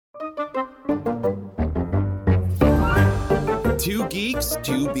Two Geeks,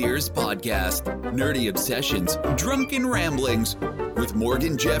 Two Beers podcast. Nerdy obsessions, drunken ramblings with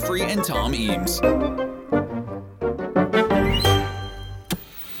Morgan Jeffrey and Tom Eames. By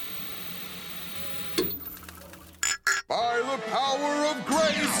the power of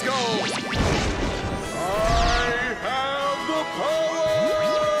Grayskull, I have the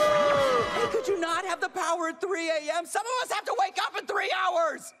power! Hey, could you not have the power at 3 a.m.? Some of us have to wake up in 3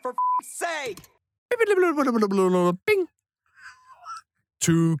 hours, for sake. Bing.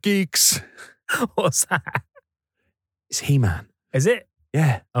 Two Geeks. What's that? It's He-Man. Is it?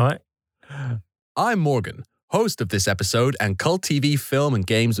 Yeah. All right. I'm Morgan, host of this episode and cult TV, film, and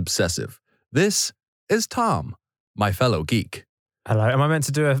games obsessive. This is Tom, my fellow geek. Hello. Am I meant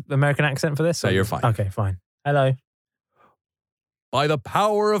to do an American accent for this? No, you're fine. Okay, fine. Hello. By the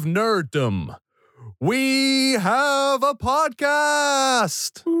power of nerddom, we have a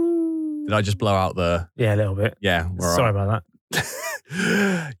podcast. Did I just blow out the... Yeah, a little bit. Yeah, we're Sorry all right. about that.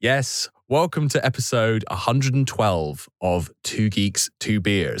 Yes, welcome to episode 112 of Two Geeks, Two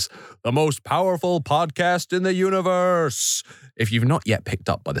Beers, the most powerful podcast in the universe. If you've not yet picked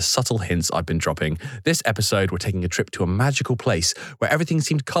up by the subtle hints I've been dropping, this episode we're taking a trip to a magical place where everything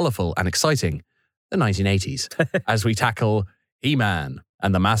seemed colourful and exciting, the 1980s, as we tackle He-Man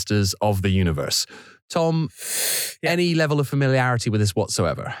and the Masters of the Universe. Tom, any level of familiarity with this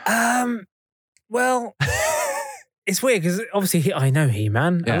whatsoever? Well, it's weird because obviously I know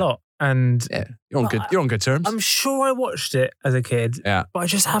He-Man a lot, and Yeah, you're on good terms. I'm sure I watched it as a kid, Yeah. but I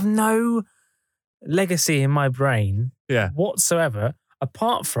just have no legacy in my brain whatsoever,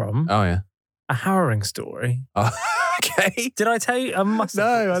 apart from Oh, yeah. a harrowing story. Oh, okay. Did I tell you? I must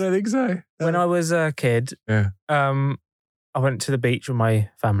have. No, I don't think so. When I was a kid, Yeah. I went to the beach with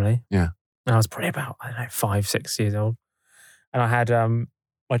my family. Yeah. And I was probably about, 5, 6 years old. And I had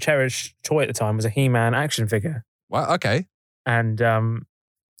my cherished toy at the time was a He-Man action figure. Well, okay. And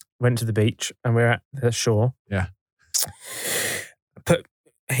went to the beach and we were at the shore. Yeah. Put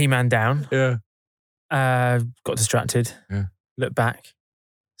He-Man down. Yeah. Got distracted. Yeah. Looked back.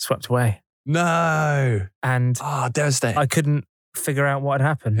 Swept away. No. And Devastating. I couldn't figure out what had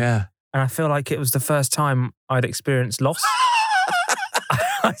happened. Yeah. And I feel like it was the first time I'd experienced loss.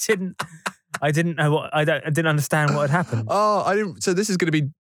 I didn't know what I didn't understand what had happened. Oh, I didn't. So this is going to be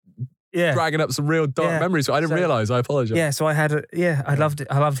Yeah. dragging up some real dark Yeah. memories. I didn't realize. I apologize. Yeah, so I had I loved it.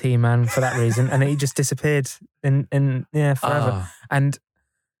 I loved He-Man for that reason, and he just disappeared in forever. Ah, And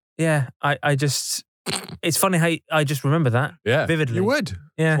yeah, I just it's funny how I just remember that yeah. vividly. You would.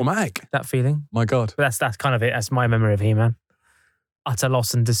 Yeah, Traumatic. that feeling. My God. But that's kind of it. That's my memory of He-Man. Utter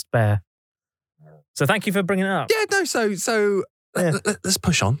loss and despair. So thank you for bringing it up. Yeah. No. So. Yeah. Let's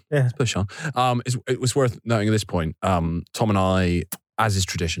push on. Yeah. Let's push on. It was worth noting at this point. Tom and I, as is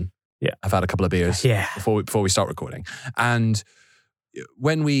tradition, have had a couple of beers. Yeah. Before we start recording, and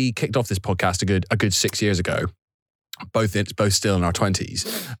when we kicked off this podcast a good 6 years ago, both still in our 20s,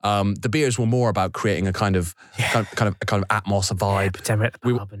 the beers were more about creating a kind of atmos, a vibe. Pretend we're at the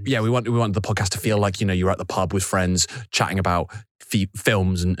pub. We wanted the podcast to feel like, you're at the pub with friends chatting about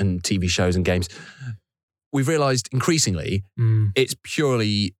films and TV shows and games. We've realised increasingly it's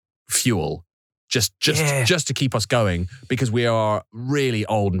purely fuel, just to keep us going, because we are really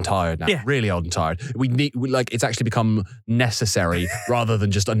old and tired now. Yeah. Really old and tired. It's actually become necessary rather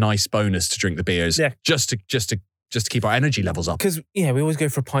than just a nice bonus to drink the beers. Yeah. Just to keep our energy levels up. Because we always go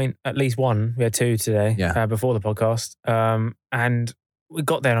for a pint, at least one. We had two today. Yeah. Before the podcast, and we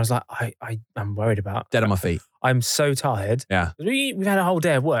got there and I was like, I'm worried about. Dead on my feet. I'm so tired. Yeah. We've had a whole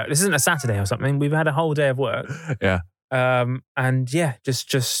day of work. This isn't a Saturday or something. We've had a whole day of work. Yeah. And yeah,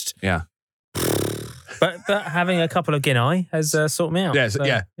 just Yeah. But having a couple of Guinness has sorted me out.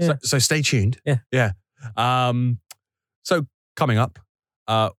 Yeah. So stay tuned. Yeah. Yeah. So coming up,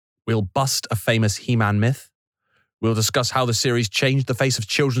 we'll bust a famous He-Man myth. We'll discuss how the series changed the face of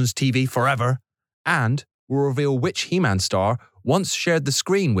children's TV forever. And we'll reveal which He-Man star once shared the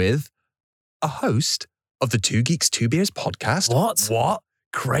screen with a host of the Two Geeks, Two Beers podcast. What?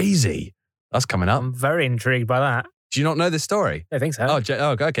 Crazy. That's coming up. I'm very intrigued by that. Do you not know this story? I think so. Okay. I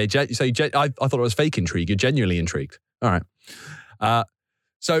thought it was fake intrigue. You're genuinely intrigued. All right.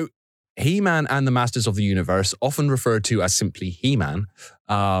 So He-Man and the Masters of the Universe, often referred to as simply He-Man,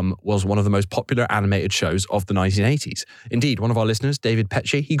 was one of the most popular animated shows of the 1980s. Indeed, one of our listeners, David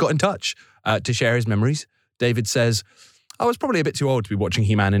Petche, he got in touch to share his memories. David says, I was probably a bit too old to be watching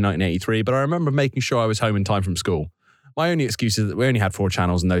He-Man in 1983, but I remember making sure I was home in time from school. My only excuse is that we only had 4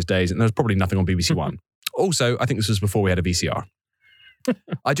 channels in those days, and there was probably nothing on BBC One. Also, I think this was before we had a VCR.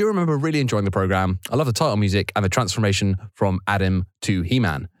 I do remember really enjoying the program. I love the title music and the transformation from Adam to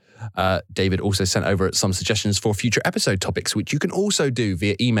He-Man. David also sent over some suggestions for future episode topics, which you can also do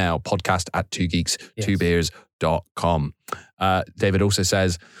via email, podcast@twogeeks2beers.com. David also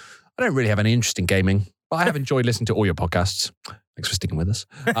says, I don't really have any interest in gaming, but I have enjoyed listening to all your podcasts. Thanks for sticking with us.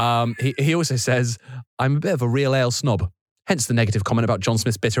 He also says, I'm a bit of a real ale snob. Hence the negative comment about John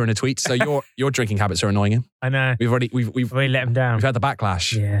Smith's bitter in a tweet. So your drinking habits are annoying him. I know. We've really let him down. We've had the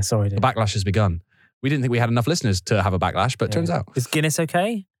backlash. Yeah, sorry, dude. The backlash has begun. We didn't think we had enough listeners to have a backlash, but it turns out. Is Guinness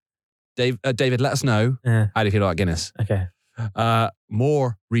okay? David, let us know. Yeah. How do you feel about Guinness? Okay.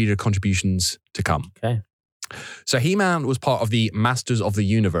 More reader contributions to come. Okay. So He-Man was part of the Masters of the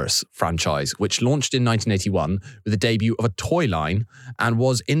Universe franchise, which launched in 1981 with the debut of a toy line and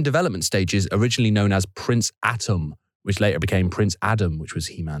was in development stages originally known as Prince Atom, which later became Prince Adam, which was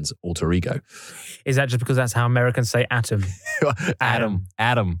He-Man's alter ego. Is that just because that's how Americans say atom? Adam.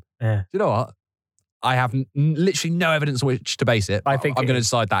 Yeah. You know what? I have literally no evidence on which to base it. I think I'm going to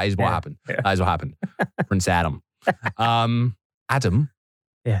decide that is what happened. Yeah. That is what happened. Prince Adam. Adam?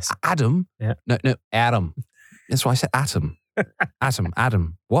 Yes. Adam? Yeah. No, Adam. That's why I said atom.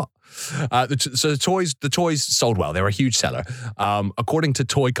 Adam. What? So the toys sold well. They were a huge seller. According to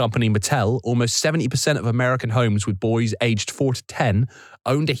toy company Mattel, almost 70% of American homes with boys aged 4 to 10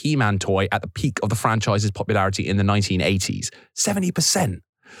 owned a He-Man toy at the peak of the franchise's popularity in the 1980s. 70%.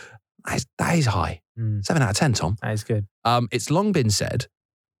 That is high. 7 out of 10, Tom. That is good. It's long been said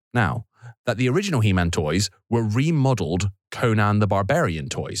now that the original He-Man toys were remodeled Conan the Barbarian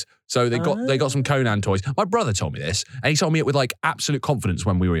toys. So they got some Conan toys. My brother told me this, and he told me it with like absolute confidence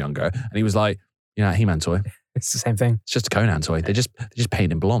when we were younger. And he was like, He-Man toy. It's the same thing. It's just a Conan toy. They just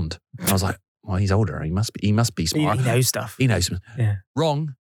paint him blonde. And I was like, well, he's older. He must be smart. He knows stuff. He knows. Yeah.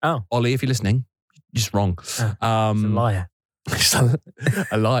 Wrong. Oh. Ollie, if you're listening, just wrong. He's a liar.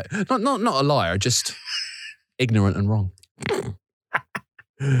 A liar. Not a liar, just ignorant and wrong.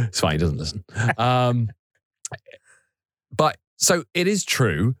 It's fine, he doesn't listen. But so it is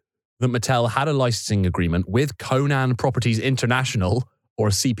true that Mattel had a licensing agreement with Conan Properties International, or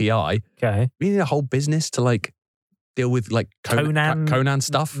CPI. Okay. We need a whole business to like deal with like Conan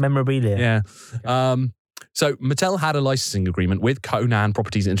stuff. Memorabilia. Yeah. Okay. So Mattel had a licensing agreement with Conan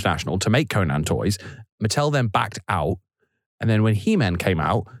Properties International to make Conan toys. Mattel then backed out. And then when He-Man came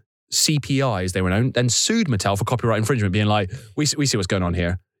out, CPI, as they were known, then sued Mattel for copyright infringement, being like, we see what's going on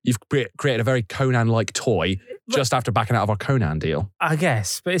here. You've created a very Conan-like toy just after backing out of our Conan deal. I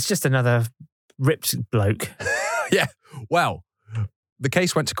guess, but it's just another ripped bloke. Yeah. Well, the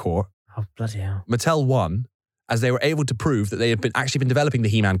case went to court. Oh, bloody hell. Mattel won, as they were able to prove that they had actually been developing the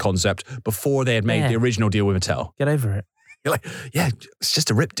He-Man concept before they had made the original deal with Mattel. Get over it. You're like, yeah, it's just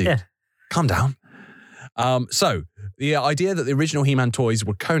a rip, dude. Yeah. Calm down. So the idea that the original He-Man toys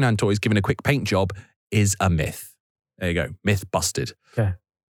were Conan toys given a quick paint job is a myth. There you go. Myth busted. Okay.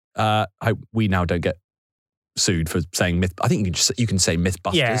 We now don't get sued for saying myth. I think you can say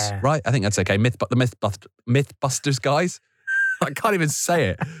Mythbusters, right? I think that's okay. Mythbusters guys. I can't even say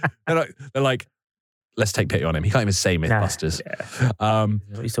it. They're like, let's take pity on him. He can't even say Mythbusters.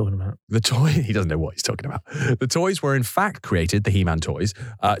 What he's talking about. He doesn't know what he's talking about. The toys were in fact created, the He-Man toys,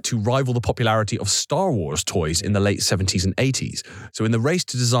 to rival the popularity of Star Wars toys in the late 70s and 80s. So in the race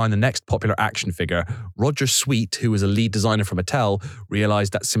to design the next popular action figure, Roger Sweet, who was a lead designer for Mattel,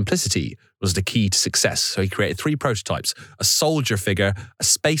 realized that simplicity was the key to success. So he created 3 prototypes: a soldier figure, a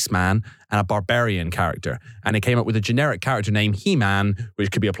spaceman, and a barbarian character. And he came up with a generic character named He-Man, which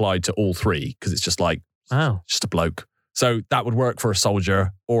could be applied to all 3, because it's just like, just a bloke. So that would work for a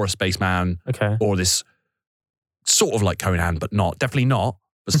soldier or a spaceman, or this sort of like Conan, but not, definitely not,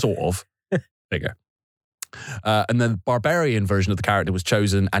 but sort of figure. And then the barbarian version of the character was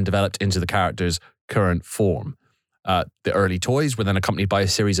chosen and developed into the character's current form. The early toys were then accompanied by a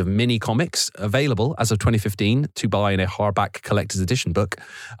series of mini comics available as of 2015 to buy in a hardback collector's edition book.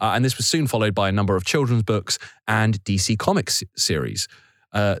 And this was soon followed by a number of children's books and DC Comics series.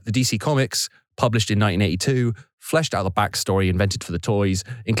 The DC Comics, published in 1982, fleshed out the backstory invented for the toys,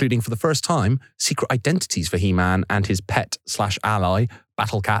 including for the first time secret identities for He-Man and his pet/ally,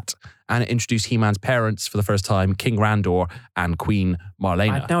 Battle Cat, and it introduced He-Man's parents for the first time, King Randor and Queen Marlena.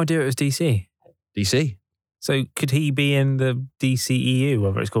 I had no idea it was DC. DC. So could he be in the DCEU,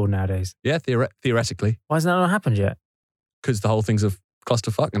 whatever it's called nowadays? Yeah, theoretically. Why hasn't that not happened yet? Because the whole thing's a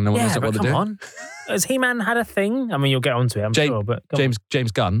clusterfuck and no one knows what they're doing. Come on. Has He-Man had a thing? I mean, you'll get onto it, I'm sure. But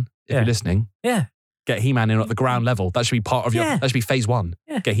James Gunn, if you're listening, get He-Man in at the ground level. That should be part of that should be phase 1.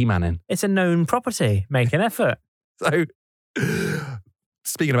 Yeah. Get He-Man in. It's a known property. Make an effort. So,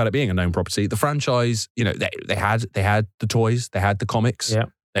 speaking about it being a known property, the franchise, they had the toys, they had the comics. Yeah.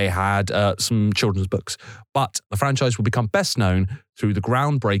 They had some children's books. But the franchise will become best known through the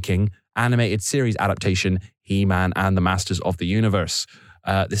groundbreaking animated series adaptation, He-Man and the Masters of the Universe.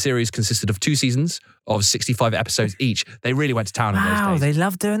 The series consisted of 2 seasons of 65 episodes each. They really went to town in those Wow, days. they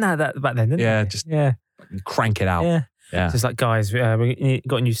loved doing that back then, didn't they? Just Yeah. crank it out. Yeah. Yeah. Just like, guys, we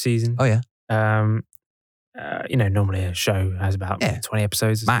got a new season. Oh, yeah. Normally a show has about 20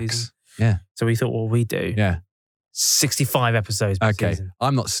 episodes a Max. season. Yeah. So we thought, what we do, Yeah. 65 episodes per Okay. season.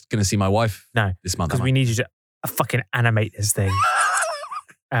 I'm not going to see my wife this month. Because we need you to fucking animate this thing.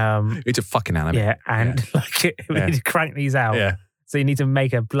 We need to fucking animate. Yeah, and we need to crank these out. Yeah. So you need to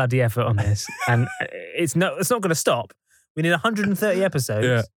make a bloody effort on this. And it's not going to stop. We need 130 episodes.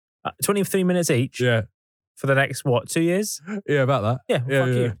 Yeah. 23 minutes each. Yeah. For the next, 2 years? Yeah, about that. Yeah, well,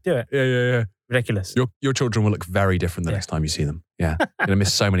 fuck you. Do it. Yeah. Ridiculous. Your children will look very different the next time you see them. Yeah. You're going to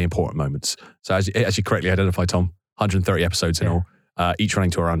miss so many important moments. So as you correctly identified, Tom, 130 episodes in all, each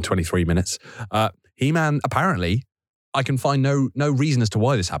running to around 23 minutes. He-Man, apparently, I can find no reason as to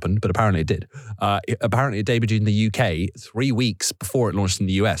why this happened, but apparently it did. Apparently it debuted in the UK 3 weeks before it launched in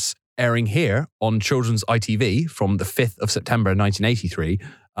the US, airing here on Children's ITV from the 5th of September 1983.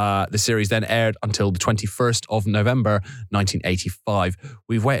 The series then aired until the 21st of November 1985.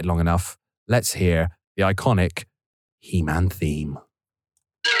 We've waited long enough. Let's hear the iconic He-Man theme.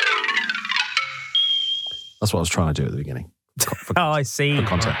 That's what I was trying to do at the beginning. I see. For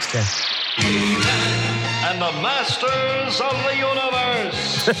context. Yeah. And the Masters of the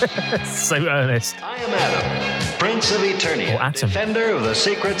Universe. So earnest. I am Adam, Prince of Eternia, defender of the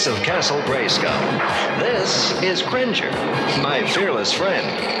secrets of Castle Grayskull. This is Cringer, my fearless friend.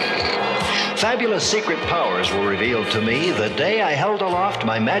 Fabulous secret powers were revealed to me the day I held aloft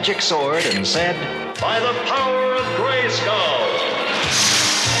my magic sword and said, "By the power of Grayskull."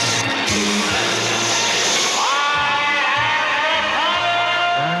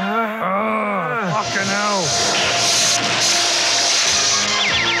 Fucking hell.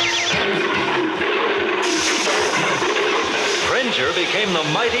 Cringer became the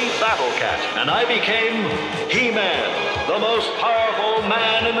mighty Battle Cat, and I became He-Man, the most powerful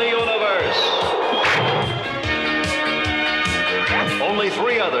man in the universe. Only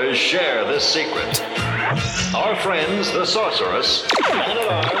 3 others share this secret. Our friends, the Sorceress,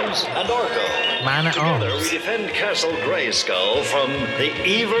 Man-at-Arms, and Orko. Man-at-Arms. Together we defend Castle Grayskull from the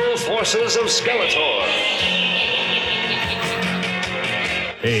evil forces of Skeletor.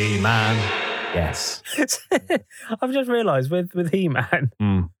 Hey, man. Yes. I've just realised with He-Man,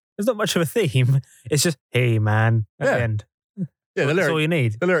 there's not much of a theme. It's just, hey, man, at the end. Yeah, That's all you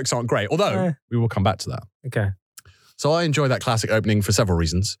need. The lyrics aren't great, although we will come back to that. Okay. So I enjoy that classic opening for several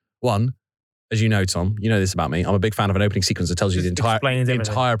reasons. One, as you know, Tom, you know this about me. I'm a big fan of an opening sequence that tells you the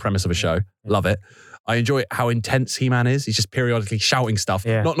entire premise of a show. Love it. I enjoy how intense He-Man is. He's just periodically shouting stuff.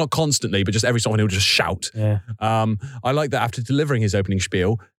 Yeah. Not constantly, but just every so often he'll just shout. Yeah. I like that after delivering his opening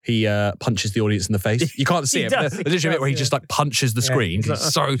spiel, he punches the audience in the face. You can't see it, but there's literally a bit where he just like punches the screen. He's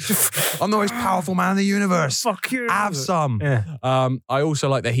so, I'm the most powerful man in the universe. Fuck you. Have some. Yeah. I also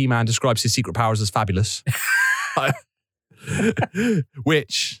like that He-Man describes his secret powers as fabulous.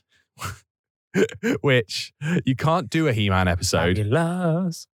 Which you can't do a He-Man episode.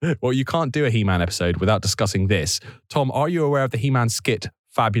 Fabulous. Well, you can't do a He-Man episode without discussing this. Tom, are you aware of the He-Man skit,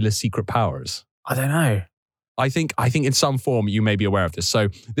 Fabulous Secret Powers? I don't know. I think in some form you may be aware of this. So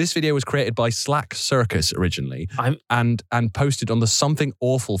this video was created by Slack Circus originally and posted on the Something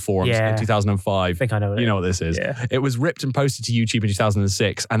Awful forums in 2005. I think I know what you know what this is. Yeah. It was ripped and posted to YouTube in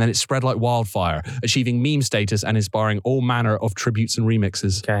 2006, and then it spread like wildfire, achieving meme status and inspiring all manner of tributes and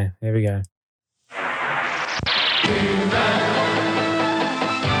remixes. Okay, here we go.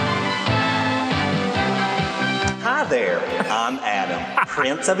 Hi there, I'm Adam,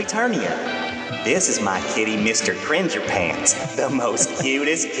 Prince of Eternia. This is my kitty, Mr. Cringer Pants, the most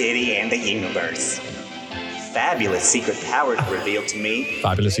cutest kitty in the universe. Fabulous secret powers revealed to me.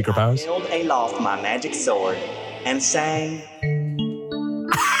 Fabulous secret powers? I held aloft my magic sword and sang...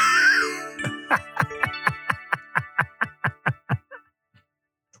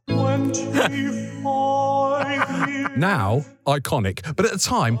 Now, iconic. But at the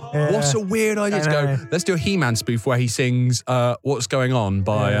time, what a weird idea to go, let's do a He-Man spoof where he sings What's Going On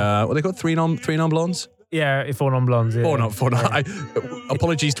by, what they called? Three Non-Blondes? Yeah, 4 non-blondes. Yeah. Four not.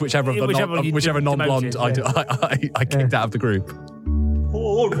 Apologies to whichever non-blonde I kicked out of the group.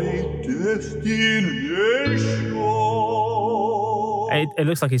 It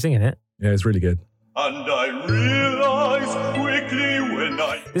looks like he's singing it. Yeah, it's really good. And I realized quickly when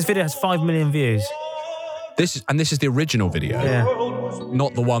I... This video has 5 million views. This is the original video, Yeah.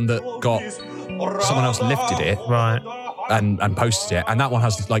 not the one that got someone else lifted it. Right. and posted it, and that one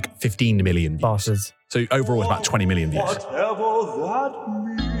has like 15 million views. Bastards. So overall, it's about 20 million views.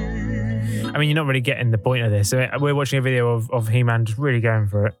 I mean, you're not really getting the point of this. We're watching a video of He-Man just really going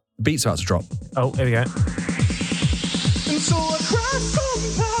for it. The beat's about to drop. Oh, here we go.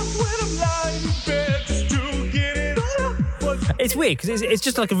 It's weird because it's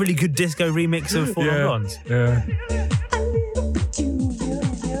just like a really good disco remix of Four Blondes. Yeah.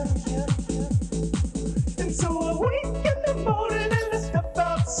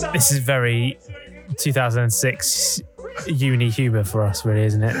 This is very 2006 uni humour for us, really,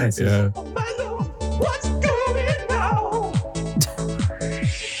 isn't it? Yeah.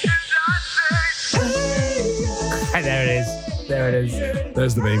 Hey, there it is. There it is.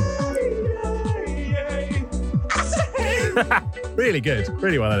 There's the meme. Really good.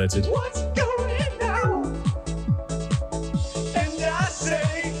 Really well edited.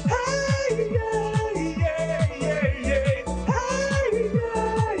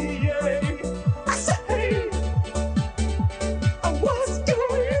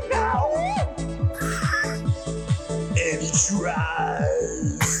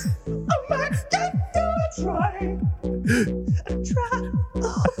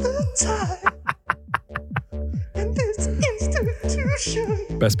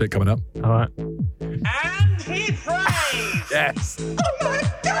 Best bit coming up. All right. And he prays. Yes.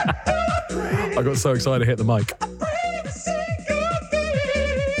 I got so excited to hit the mic.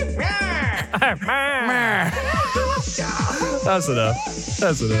 That's enough.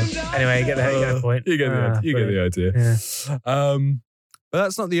 That's enough. Anyway, you get the point. You get the idea. Yeah. But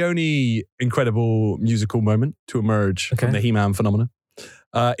that's not the only incredible musical moment to emerge from the He-Man phenomenon.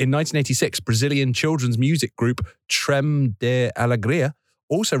 In 1986, Brazilian children's music group Trem de Alegria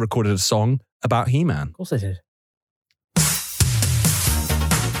also recorded a song about He-Man. Of course they did.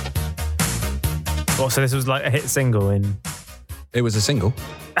 Well, so this was like a hit single in... It was a single.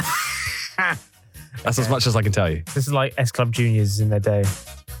 That's as much as I can tell you. This is like S Club Juniors in their day.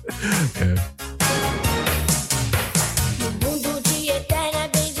 Yeah.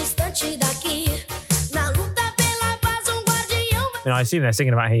 I assume they're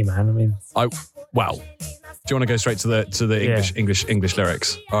singing about He-Man. I mean... Well, do you want to go straight to the English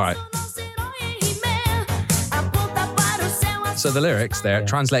lyrics? All right. So the lyrics there,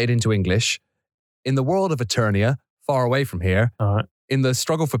 translated into English: in the world of Eternia, far away from here, in the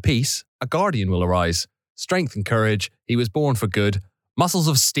struggle for peace, a guardian will arise. Strength and courage, he was born for good. Muscles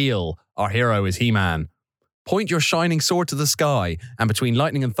of steel, our hero is He-Man. Point your shining sword to the sky, and between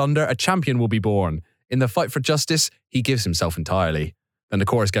lightning and thunder, a champion will be born. In the fight for justice, he gives himself entirely. Then the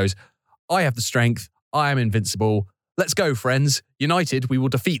chorus goes, I have the strength, I am invincible. Let's go, friends. United, we will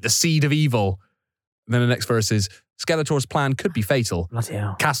defeat the seed of evil. And then the next verse is, Skeletor's plan could be fatal. Bloody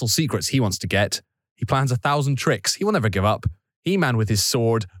hell. Castle secrets he wants to get. He plans 1,000 tricks. He will never give up. He-Man with his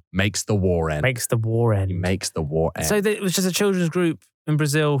sword makes the war end. Makes the war end. He makes the war end. So it was just a children's group in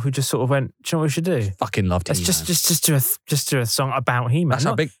Brazil who just sort of went, do you know what we should do? Fucking loved He-Man. Let's just do a song about He-Man. That's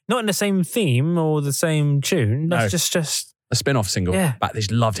how big. Not in the same theme or the same tune. That's just a spin-off single. Yeah. But they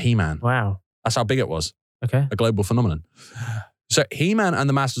just loved He-Man. Wow. That's how big it was. Okay. A global phenomenon. So He-Man and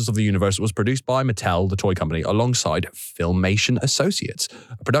the Masters of the Universe was produced by Mattel, the toy company, alongside Filmation Associates,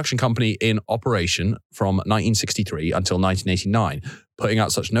 a production company in operation from 1963 until 1989, putting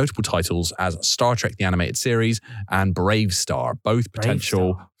out such notable titles as Star Trek the Animated Series and Brave Star, both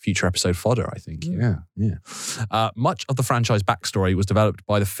potential future episode fodder, I think. Yeah. Much of the franchise backstory was developed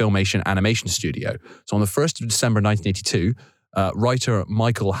by the Filmation Animation Studio. So on the 1st of December 1982, writer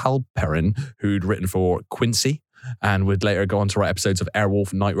Michael Halperin, who'd written for Quincy, and would later go on to write episodes of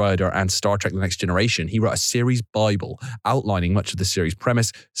Airwolf, Knight Rider, and Star Trek The Next Generation, he wrote a series Bible outlining much of the series'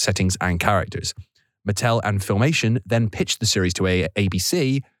 premise, settings, and characters. Mattel and Filmation then pitched the series to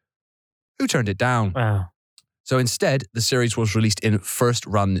ABC, who turned it down. Wow. So instead, the series was released in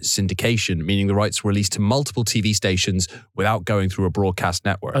first-run syndication, meaning the rights were released to multiple TV stations without going through a broadcast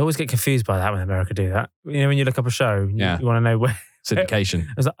network. I always get confused by that when America do that. You know, when you look up a show, you want to know where... Syndication.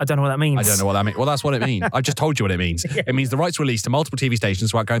 I don't know what that means. I don't know what that means. Well, that's what it means. I just told you what it means. Yeah. It means the rights were released to multiple TV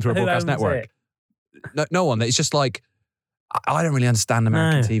stations without going through a broadcast network. No one. It's just like, I don't really understand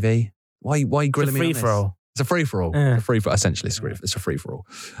American TV. Why are you grilling me on this? It's a free-for-all. It's a free-for-all. Yeah. Essentially, it's a free-for-all.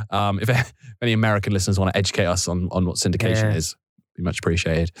 If any American listeners want to educate us on what syndication is, be much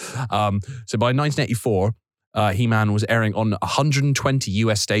appreciated. So by 1984, He-Man was airing on 120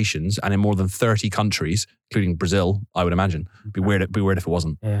 US stations and in more than 30 countries, including Brazil, I would imagine. It'd be weird if it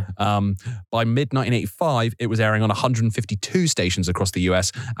wasn't. Yeah. By mid-1985, it was airing on 152 stations across the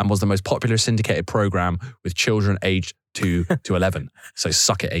US and was the most popular syndicated program with children aged 2 to 11. So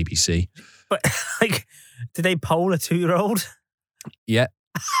suck it, ABC. But like, Did they poll a 2-year-old? Yeah.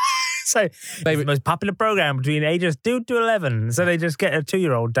 So it's the most popular program between ages 2 to 11. So they just get a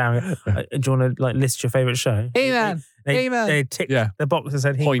 2-year-old down. Do you want to list your favourite show? He-Man. He-Man. They tick the box and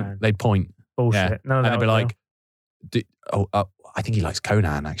said He-Man. They'd point. Bullshit. Yeah. None of that and they'd be like, I think he likes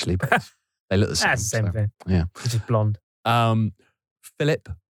Conan, actually. But they look the same. That's the same thing. Yeah. He's just blonde. Philip,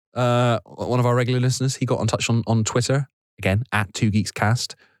 one of our regular listeners, he got in touch on Twitter, again, at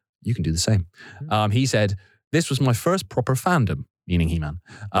 2geekscast. You can do the same. He said, this was my first proper fandom, meaning He-Man,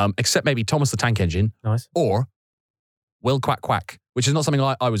 except maybe Thomas the Tank Engine or Will Quack Quack, which is not something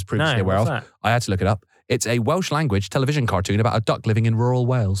I was previously aware of. That? I had to look it up. It's a Welsh language television cartoon about a duck living in rural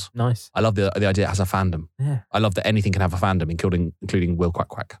Wales. Nice. I love the idea it has a fandom. Yeah. I love that anything can have a fandom, including Will Quack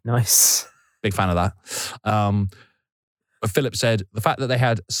Quack. Nice. Big fan of that. Philip said, the fact that they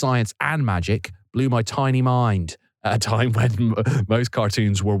had science and magic blew my tiny mind at a time when most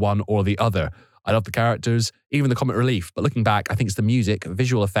cartoons were one or the other. I love the characters, even the comic relief. But looking back, I think it's the music,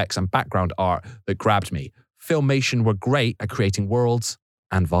 visual effects, and background art that grabbed me. Filmation were great at creating worlds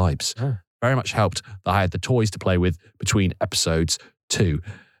and vibes. Oh. Very much helped that I had the toys to play with between episodes too.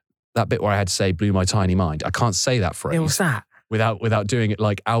 That bit where I had to say blew my tiny mind. I can't say that phrase. It was that. Without doing it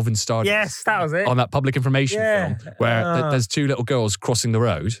like Alvin Stardust. Yes, that was it. On that public information film where there's two little girls crossing the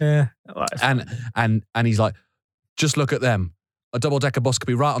road. Yeah. And he's like, just look at them. A double-decker bus could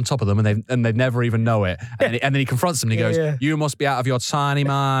be right on top of them and they'd never even know it. And then he confronts them and he goes, you must be out of your tiny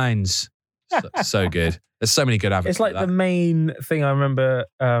minds. So good. There's so many good adverts. It's like the main thing I remember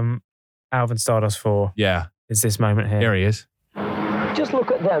Alvin Stardust for. Yeah. Is this moment here. Here he is. Just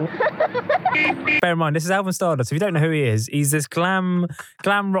look at them. Bear in mind, this is Alvin Stardust. If you don't know who he is, he's this glam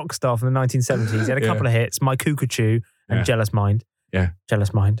rock star from the 1970s. He had a couple of hits, My Cuckoo and Jealous Mind. Yeah.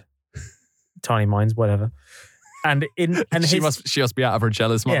 Jealous Mind. Tiny Minds, whatever. And she must be out of her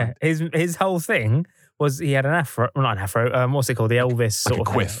jealous mind. Yeah, his whole thing was he had an afro, well, not an afro, what's it called? The Elvis sort of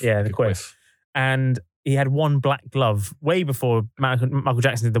quiff. Hair. Yeah, the quiff. And he had one black glove way before Michael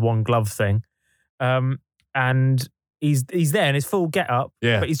Jackson did the one glove thing. And he's there in his full get up,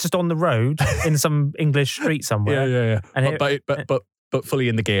 but he's just on the road in some English street somewhere. Yeah. And but fully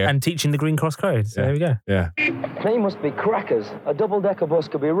in the gear. And teaching the Green Cross Code. So there we go. Yeah. They must be crackers. A double-decker bus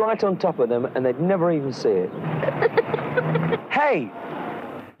could be right on top of them and they'd never even see it. Hey,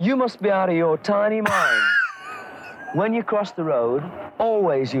 you must be out of your tiny mind. When you cross the road,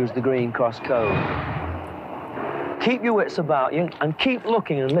 always use the Green Cross Code. Keep your wits about you and keep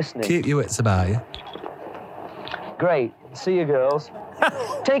looking and listening. Keep your wits about you. Great. See you, girls.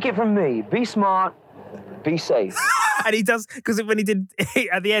 Take it from me. Be smart. Be safe. And he does, because when he did,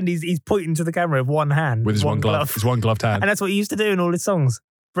 at the end, he's pointing to the camera with one hand. With his one glove. His one gloved hand. And that's what he used to do in all his songs.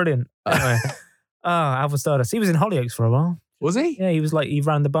 Brilliant. Anyway. Alvin Stardust. He was in Hollyoaks for a while. Was he? Yeah, he was like, he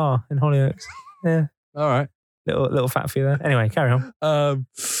ran the bar in Hollyoaks. Yeah. All right. Little fact for you there. Anyway, carry on.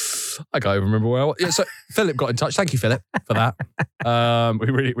 I can't even remember where I was. Yeah, so Philip got in touch. Thank you, Philip, for that. We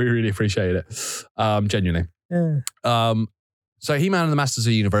really appreciate it. Genuinely. Yeah. So He-Man and the Masters of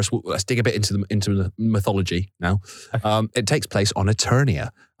the Universe, let's dig a bit into the mythology now. Okay. It takes place on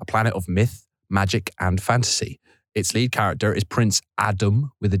Eternia, a planet of myth, magic, and fantasy. Its lead character is Prince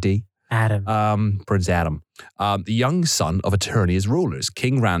Adam with a D. Adam. Prince Adam. The young son of Eternia's rulers,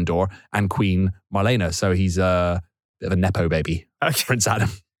 King Randor and Queen Marlena. So he's a bit of a Nepo baby. Okay. Prince Adam.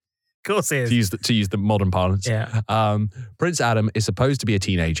 Of course he is. To use the modern parlance. Yeah. Prince Adam is supposed to be a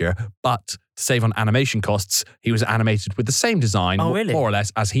teenager, but to save on animation costs, he was animated with the same design, more or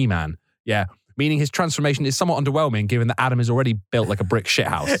less, as He-Man. Yeah. Meaning his transformation is somewhat underwhelming, given that Adam is already built like a brick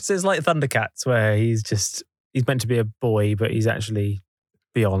shithouse. So it's like Thundercats, where he's meant to be a boy, but he's actually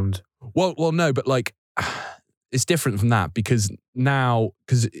beyond. Well, no, but like, it's different from that because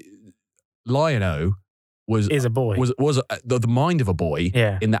Lion-O is a boy. Was the mind of a boy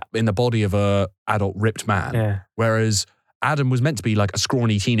in the body of a adult ripped man. Yeah. Whereas Adam was meant to be like a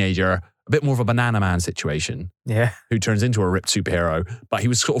scrawny teenager, a bit more of a banana man situation. Yeah. Who turns into a ripped superhero, but he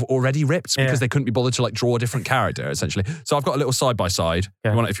was sort of already ripped because they couldn't be bothered to like draw a different character essentially. So I've got a little side by side.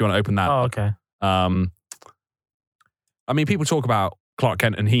 If you want to open that. Oh, okay. I mean, people talk about Clark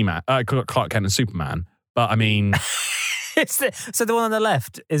Kent and Clark Kent and Superman, but I mean. So the one on the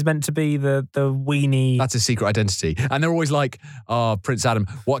left is meant to be the weenie. That's his secret identity, and they're always like, "Oh, Prince Adam,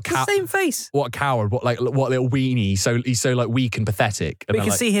 what same face? What a coward! What little weenie? So he's so like weak and pathetic." And but you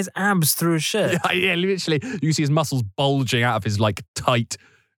can see his abs through his shirt. Yeah, literally, you can see his muscles bulging out of his like tight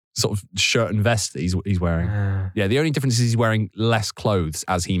sort of shirt and vest that he's wearing. Yeah, the only difference is he's wearing less clothes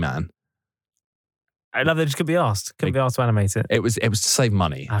as He-Man. I love that it could be asked. Couldn't be asked to animate it. It was to save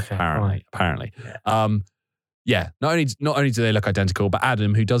money. Okay, apparently. Yeah. Yeah, not only do they look identical, but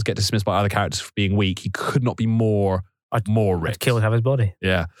Adam, who does get dismissed by other characters for being weak, he could not be more ripped. I'd kill to have his body.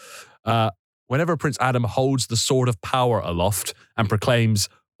 Yeah. Whenever Prince Adam holds the Sword of Power aloft and proclaims,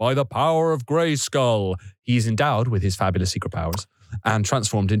 "By the power of Grayskull," he is endowed with his fabulous secret powers and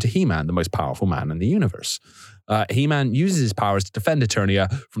transformed into He-Man, the most powerful man in the universe. He-Man uses his powers to defend Eternia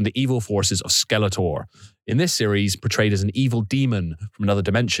from the evil forces of Skeletor. In this series, portrayed as an evil demon from another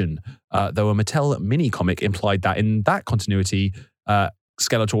dimension, though a Mattel mini-comic implied that in that continuity,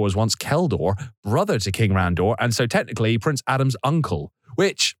 Skeletor was once Keldor, brother to King Randor, and so technically Prince Adam's uncle,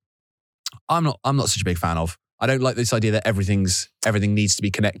 which I'm not such a big fan of. I don't like this idea that everything needs to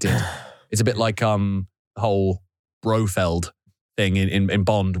be connected. It's a bit like the whole Brofeld thing in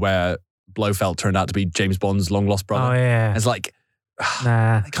Bond, where Blofeld turned out to be James Bond's long lost brother. Oh yeah, it's like,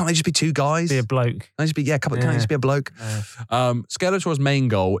 nah, can't they just be two guys? Be a bloke. Can't they just be a bloke? Skeletor's main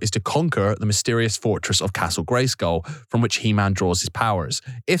goal is to conquer the mysterious fortress of Castle Grayskull, from which He-Man draws his powers.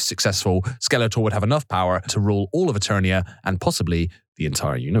 If successful, Skeletor would have enough power to rule all of Eternia and possibly the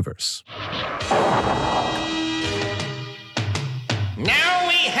entire universe. Now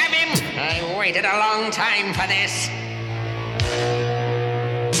we have him! I waited a long time for this.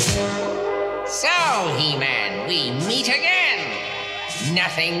 So, He-Man, we meet again.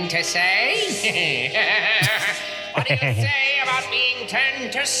 Nothing to say? What do you say about being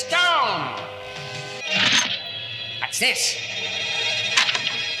turned to stone? What's this?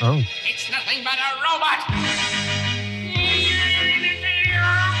 Oh. It's nothing but a robot!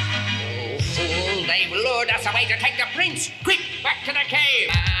 Oh, fool, they've lured us away to take the prince! Quick, back to the cave!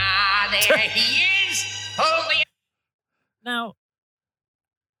 Ah, there he is! Pull the... Now,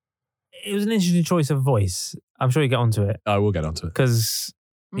 it was an interesting choice of voice. I'm sure you get onto it. I will get onto it. Because,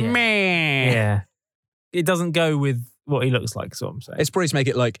 yeah. It doesn't go with what he looks like, is what I'm saying. It's probably to make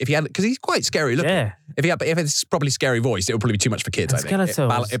it like, if he had, because he's quite scary looking. Yeah. If it's probably scary voice, it would probably be too much for kids, And I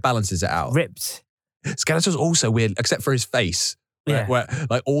think. It balances it out. Ripped. Skeletor's also weird, except for his face. Yeah. Where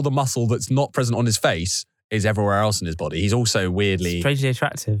like all the muscle that's not present on his face is everywhere else in his body. He's also weirdly... Strangely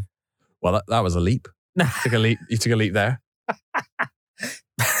attractive. Well, that was a leap. You took a leap there.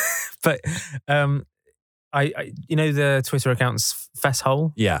 But I you know the Twitter account's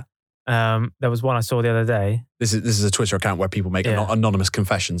Fesshole? Yeah. There was one I saw the other day. This is a Twitter account where people make anonymous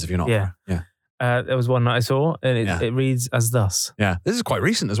confessions if you're not. Yeah. Yeah. There was one that I saw and it reads as thus. Yeah. This is quite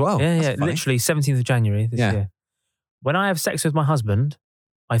recent as well. Yeah, That's funny. literally 17th of January this year. When I have sex with my husband,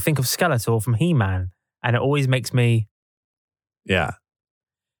 I think of Skeletor from He-Man and it always makes me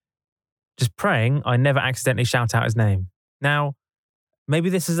just praying I never accidentally shout out his name. Now, maybe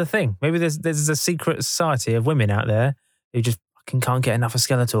this is a thing. Maybe there's a secret society of women out there who just fucking can't get enough of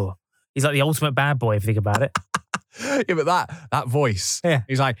Skeletor. He's like the ultimate bad boy if you think about it. Yeah, but that voice. Yeah.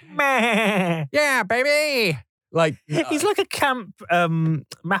 He's like, Meh. yeah, baby. Like he's like a camp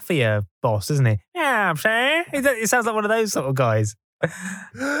mafia boss, isn't he? Yeah, I'm saying. He sounds like one of those sort of guys.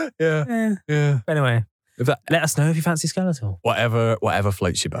 Yeah. But anyway, let us know if you fancy Skeletor. Whatever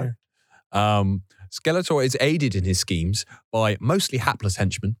floats your boat. Skeletor is aided in his schemes by mostly hapless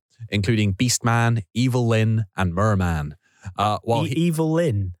henchmen, including Beastman, Evil Lyn, and Merman. Evil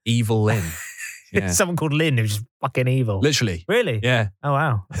Lyn? Evil Lyn. Yeah. Someone called Lyn who's just fucking evil. Literally. Really? Yeah. Oh,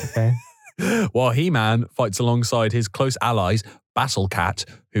 wow. Okay. While He-Man fights alongside his close allies, Battle Cat,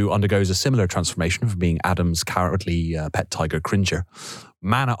 who undergoes a similar transformation from being Adam's cowardly pet tiger Cringer.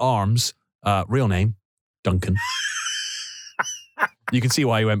 Man-at-Arms, real name, Duncan. You can see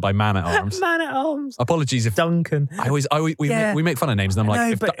why he went by Man-at-Arms. Man-at-Arms. Apologies if Duncan. We make fun of names, and I'm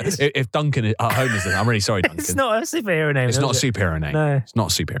like, if Duncan at home is, I'm really sorry, Duncan. It's not a superhero name. It's not a superhero name. No. It's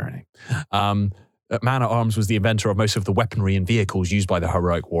not a superhero name. Man-at-Arms was the inventor of most of the weaponry and vehicles used by the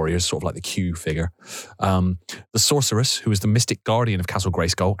heroic warriors, sort of like the Q figure. The Sorceress, who was the mystic guardian of Castle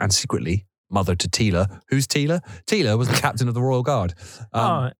Grayskull, and secretly mother to Teela. Who's Teela? Teela was the captain of the Royal Guard.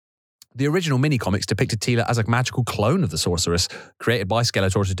 The original mini-comics depicted Teela as a magical clone of the Sorceress, created by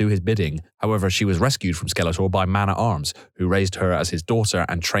Skeletor to do his bidding. However, she was rescued from Skeletor by Man-at-Arms, who raised her as his daughter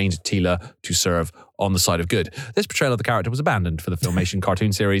and trained Teela to serve on the side of good. This portrayal of the character was abandoned for the Filmation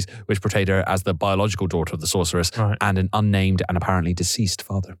cartoon series, which portrayed her as the biological daughter of the Sorceress and an unnamed and apparently deceased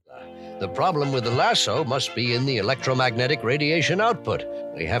father. The problem with the lasso must be in the electromagnetic radiation output.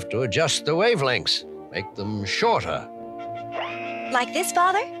 We have to adjust the wavelengths, make them shorter. Like this,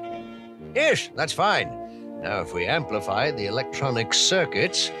 Father? Yes, that's fine. Now, if we amplify the electronic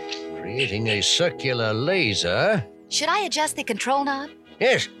circuits, creating a circular laser... Should I adjust the control knob?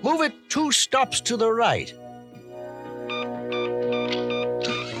 Yes, move it 2 stops to the right.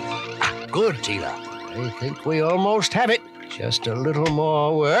 Good, Teela. I think we almost have it. Just a little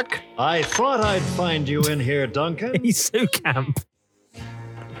more work. I thought I'd find you in here, Duncan. He's so camp.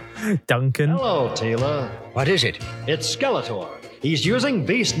 Duncan. Hello, Tila. What is it? It's Skeletor. He's using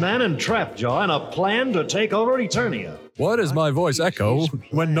Beastman and Trapjaw in a plan to take over Eternia. Why does my voice echo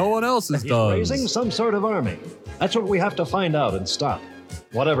when no one else's He's does? raising some sort of army. That's what we have to find out and stop.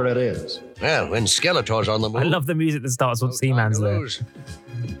 Whatever it is. Well, when Skeletor's on the move... I love the music that starts when He-Man's there.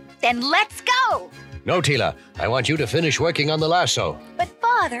 Then let's go. No, Tila. I want you to finish working on the lasso. But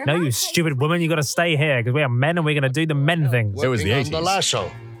Father... No, you stupid woman. You got to stay here because we are men and we're going to do the men things. It was the Working 80s. on the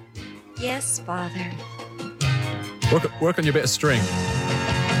lasso. Yes, Father. Work on your bit of string.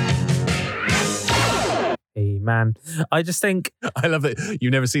 Hey, man. I just think... I love that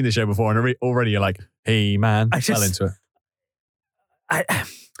you've never seen the show before and already you're like, hey, man. I fell into it.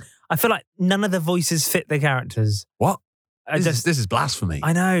 I feel like none of the voices fit the characters. What? This is blasphemy.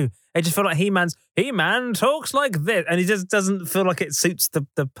 I know. I just feel like He-Man talks like this. And he just doesn't feel like it suits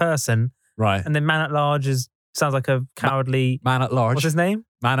the person. Right. And then Man at Large sounds like a cowardly... Man at Large. What's his name?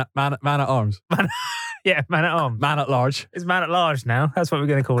 Man at Arms. Yeah, Man at Arms. Man at Large. It's Man at Large now. That's what we're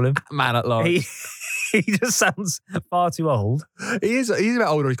going to call him. Man at Large. He just sounds far too old. He's a bit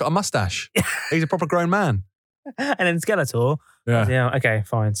older. He's got a mustache. He's a proper grown man. And then Skeletor. Yeah. Okay,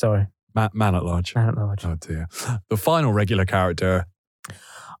 fine. Sorry. Man at Large. Man at Large. Oh, dear. The final regular character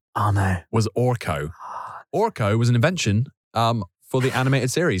was Orko. Orko was an invention for the animated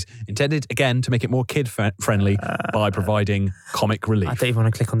series, intended, again, to make it more kid-friendly by providing comic relief. I don't even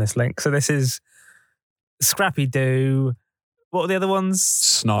want to click on this link. So this is Scrappy-Doo. What are the other ones?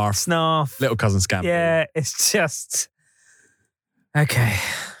 Snarf. Little Cousin Scamp. Yeah, it's just... Okay.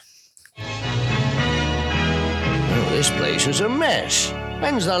 Oh, this place is a mess.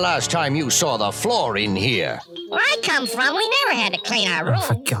 When's the last time you saw the floor in here? Where I come from, we never had to clean our room. Oh,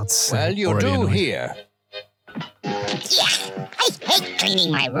 for God's sake. Well, you do here. Yeah, I hate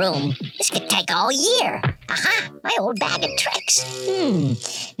cleaning my room. This could take all year. Aha, my old bag of tricks.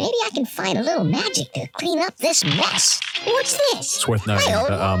 Maybe I can find a little magic to clean up this mess. What's this? It's worth noting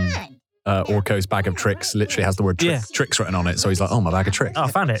that Orko's bag of tricks literally has the word tricks written on it. So he's like, oh, my bag of tricks. Oh,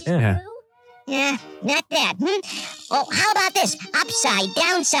 I found it. Yeah. Yeah, not that. Oh, how about this? Upside,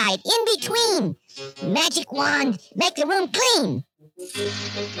 downside, in between. Magic wand, make the room clean.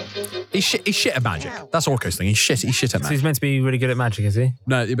 He's shit at magic. That's Orko's thing. He's shit at magic. So he's meant to be really good at magic, is he?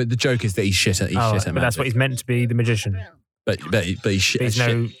 No, but the joke is that he's shit at magic. But that's what he's meant to be, the magician. But he's shit. He's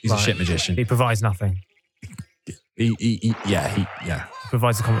a shit magician. He provides nothing. He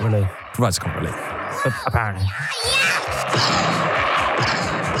provides a comic relief. Apparently.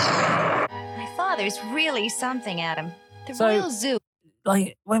 My father's really something, Adam. The So- Royal Zoo.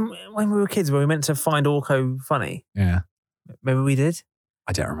 Like, when we were kids, were we meant to find Orko funny? Yeah. Maybe we did?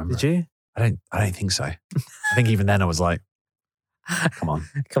 I don't remember. Did you? I don't think so. I think even then I was like, come on.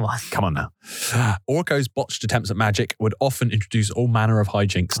 Come on now. Orko's botched attempts at magic would often introduce all manner of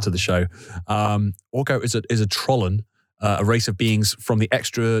hijinks to the show. Orko is a Trollan, a race of beings from the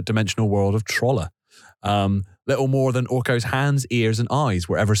extra-dimensional world of Trolla. Little more than Orko's hands, ears, and eyes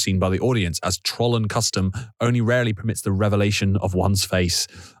were ever seen by the audience, as Trollan custom only rarely permits the revelation of one's face.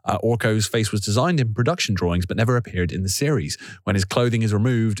 Orko's face was designed in production drawings, but never appeared in the series. When his clothing is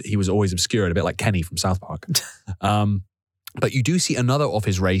removed, he was always obscured, a bit like Kenny from South Park. But you do see another of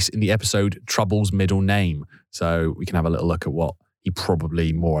his race in the episode Trouble's Middle Name. So we can have a little look at what he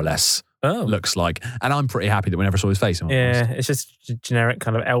probably more or less looks like. And I'm pretty happy that we never saw his face. Yeah, it's just generic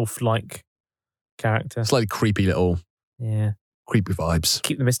kind of elf-like character. Slightly creepy little, creepy vibes.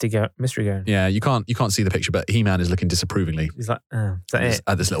 Keep the mystery going. Yeah, you can't see the picture, but He-Man is looking disapprovingly. He's like, is that it?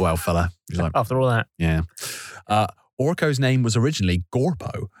 At this little elf fella. He's like, after all that. Yeah. Orko's name was originally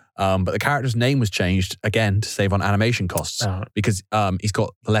Gorpo, but the character's name was changed again to save on animation costs because he's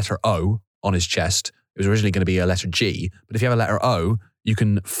got the letter O on his chest. It was originally going to be a letter G, but if you have a letter O, you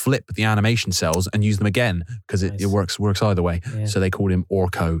can flip the animation cells and use them again because it works either way. Yeah. So they called him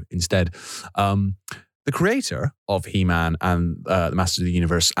Orko instead. The creator of He-Man and the Masters of the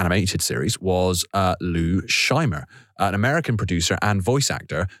Universe animated series was Lou Scheimer, an American producer and voice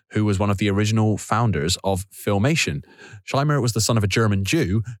actor who was one of the original founders of Filmation. Scheimer was the son of a German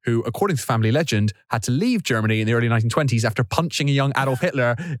Jew who, according to family legend, had to leave Germany in the early 1920s after punching a young Adolf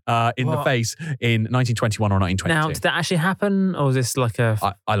Hitler in the face in 1921 or 1922. Now, did that actually happen, or was this like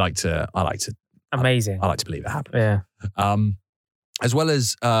a? I like to. Amazing. I like to believe it happened. Yeah. As well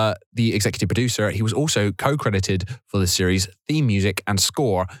as the executive producer, he was also co-credited for the series' theme music and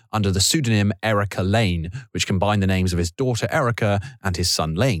score under the pseudonym Erica Lane, which combined the names of his daughter Erica and his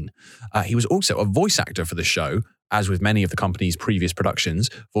son Lane. He was also a voice actor for the show as with many of the company's previous productions,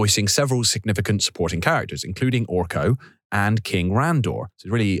 voicing several significant supporting characters, including Orko and King Randor. So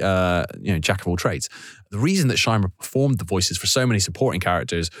really, jack of all trades. The reason that Scheimer performed the voices for so many supporting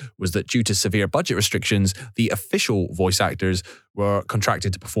characters was that due to severe budget restrictions, the official voice actors were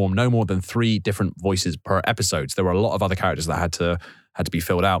contracted to perform no more than 3 different voices per episode. So there were a lot of other characters that had to be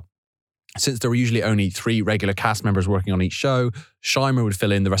filled out. Since there were usually only 3 regular cast members working on each show, Scheimer would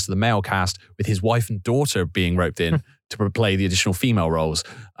fill in the rest of the male cast, with his wife and daughter being roped in to play the additional female roles.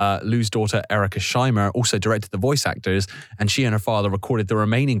 Lou's daughter, Erica Scheimer, also directed the voice actors, and she and her father recorded the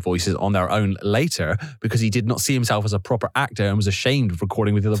remaining voices on their own later because he did not see himself as a proper actor and was ashamed of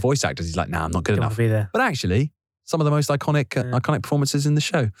recording with the other voice actors. He's like, nah, I'm not good enough. Be there. But actually, some of the most iconic performances in the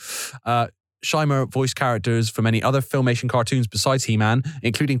show. Scheimer voiced characters for many other Filmation cartoons besides He-Man,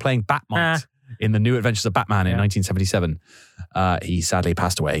 including playing Batmite in The New Adventures of Batman in 1977. He sadly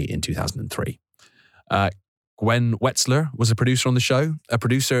passed away in 2003. Gwen Wetzler was a producer on the show, a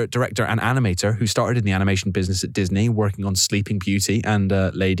producer, director, and animator who started in the animation business at Disney, working on Sleeping Beauty and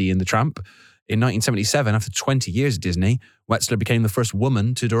Lady and the Tramp. In 1977, after 20 years at Disney, Wetzler became the first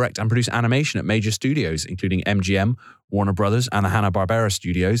woman to direct and produce animation at major studios, including MGM, Warner Brothers, and the Hanna-Barbera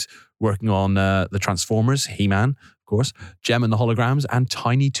studios, working on the Transformers, He-Man, of course, Jem and the Holograms, and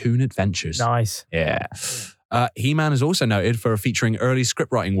Tiny Toon Adventures. Nice. Yeah. He-Man is also noted for featuring early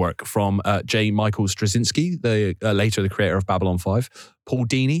scriptwriting work from J. Michael Straczynski, later the creator of Babylon 5, Paul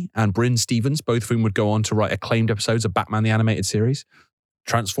Dini, and Bryn Stevens, both of whom would go on to write acclaimed episodes of Batman the Animated Series.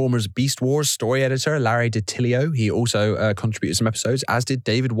 Transformers Beast Wars story editor Larry DiTilio, he also contributed some episodes, as did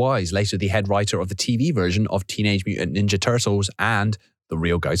David Wise, later the head writer of the TV version of Teenage Mutant Ninja Turtles and The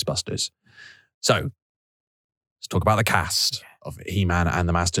Real Ghostbusters. So, let's talk about the cast of He-Man and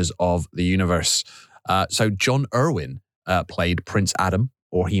the Masters of the Universe. So John Irwin played Prince Adam,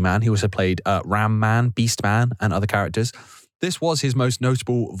 or He-Man. He also played Ram Man, Beast Man, and other characters. This was his most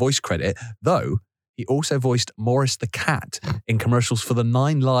notable voice credit, though he also voiced Morris the Cat in commercials for the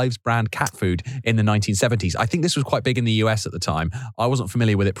 9 Lives brand cat food in the 1970s. I think this was quite big in the US at the time. I wasn't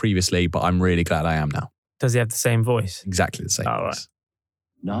familiar with it previously, but I'm really glad I am now. Does he have the same voice? Exactly the same voice.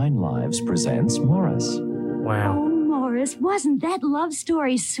 Right. 9 Lives presents Morris. Wow. Oh, Morris, wasn't that love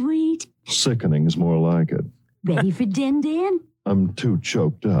story sweet? Sickening's more like it. Ready for Din Din? I'm too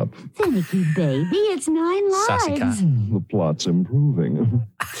choked up. Finicky, baby, it's 9 Sassy cat. lives. The plot's improving.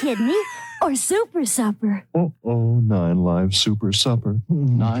 Kidney or super supper? Oh, 9 Lives Super Supper.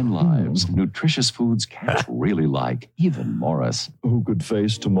 9 Lives, nutritious foods cats really like, even Morris. Who could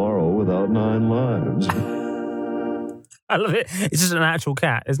face tomorrow without 9 lives? I love it. It's just an actual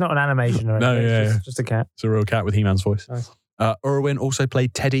cat. It's not an animation or anything. It's just a cat. It's a real cat with He-Man's voice. Nice. Irwin also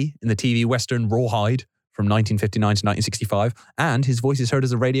played Teddy in the TV Western Rawhide from 1959 to 1965, and his voice is heard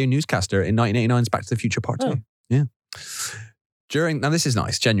as a radio newscaster in 1989's Back to the Future Part 2. Yeah. Now this is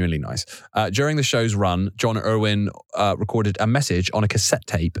nice, genuinely nice. During the show's run, John Irwin recorded a message on a cassette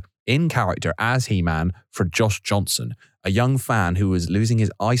tape in character as He-Man for Josh Johnson, a young fan who was losing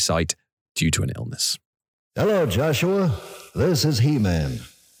his eyesight due to an illness. Hello, Joshua. This is He-Man.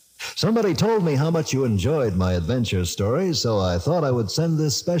 Somebody told me how much you enjoyed my adventure stories, so I thought I would send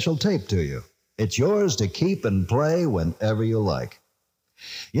this special tape to you. It's yours to keep and play whenever you like.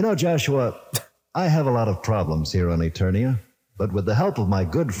 You know, Joshua, I have a lot of problems here on Eternia, but with the help of my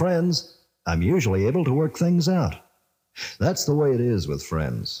good friends, I'm usually able to work things out. That's the way it is with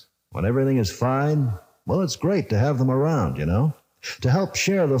friends. When everything is fine, well, it's great to have them around, you know, to help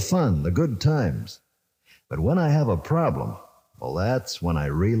share the fun, the good times. But when I have a problem, well, that's when I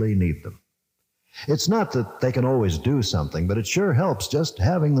really need them. It's not that they can always do something, but it sure helps just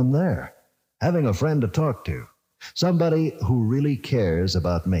having them there. Having a friend to talk to. Somebody who really cares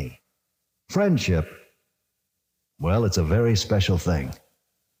about me. Friendship, well, it's a very special thing.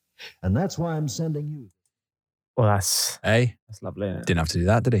 And that's why I'm sending you. Well, that's lovely, isn't it? Didn't have to do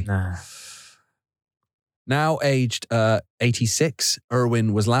that, did he? Nah. Now aged 86,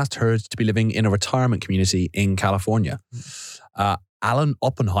 Irwin was last heard to be living in a retirement community in California. Alan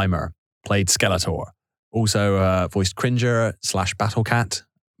Oppenheimer played Skeletor. Also voiced Cringer / Battlecat,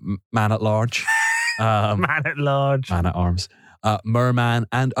 Man at Large. Man at Large. Man at Arms. Merman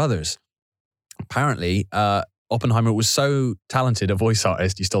and others. Apparently, Oppenheimer was so talented a voice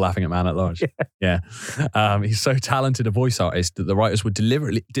artist. You're still laughing at Man at Large. Yeah. He's so talented a voice artist that the writers would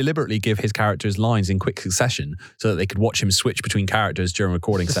deliberately give his characters lines in quick succession so that they could watch him switch between characters during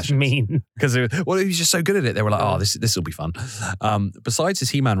recording sessions. Mean. Because he was just so good at it. They were like, oh, this will be fun. Besides his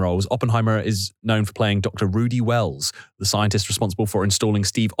He-Man roles, Oppenheimer is known for playing Dr. Rudy Wells, the scientist responsible for installing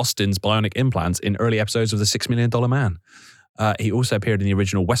Steve Austin's bionic implants in early episodes of The $6 Million Man. He also appeared in the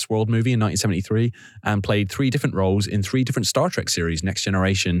original Westworld movie in 1973 and played 3 different roles in 3 different Star Trek series, Next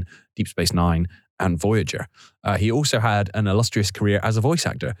Generation, Deep Space Nine, and Voyager. He also had an illustrious career as a voice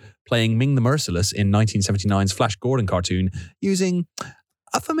actor, playing Ming the Merciless in 1979's Flash Gordon cartoon using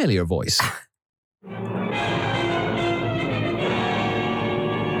a familiar voice.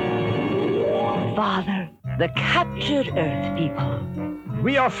 Father, the captured Earth people.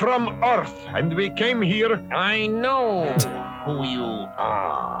 We are from Earth, and we came here. I know who you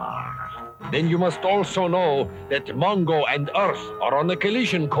are. Then you must also know that Mongo and Earth are on a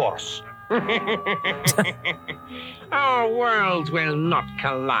collision course. Our worlds will not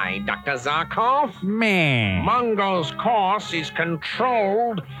collide, Dr. Zarkov. Man. Mongo's course is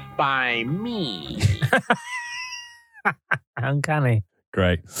controlled by me. Uncanny.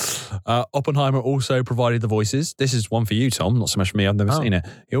 Great. Oppenheimer also provided the voices. This is one for you, Tom, not so much for me. I've never seen it.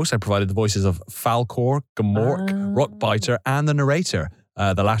 He also provided the voices of Falkor, Gamork, Rockbiter, and the narrator.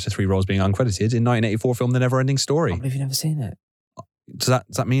 The latter 3 roles being uncredited in 1984 film The Never-Ending Story. I can't believe you've never seen it. Does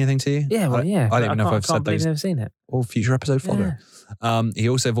that mean anything to you? Yeah, well, yeah. I don't even know if I've said those. I've never seen it. Or future episode fodder. Yeah. He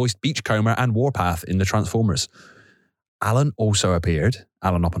also voiced Beachcomber and Warpath in the Transformers. Alan also appeared,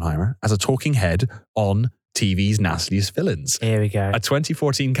 Alan Oppenheimer, as a talking head on TV's Nastiest Villains. Here we go. A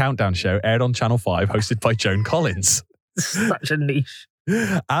 2014 countdown show aired on Channel 5 hosted by Joan Collins. Such a niche.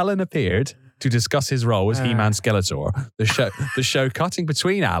 Alan appeared to discuss his role as He-Man Skeletor, the show cutting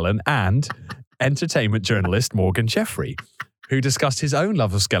between Alan and entertainment journalist Morgan Jeffrey, who discussed his own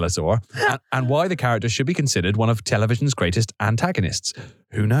love of Skeletor and why the character should be considered one of television's greatest antagonists.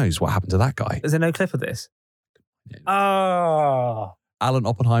 Who knows what happened to that guy? Is there no clip of this? Oh. Alan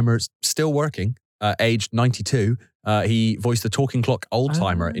Oppenheimer's still working. Aged 92, he voiced the talking clock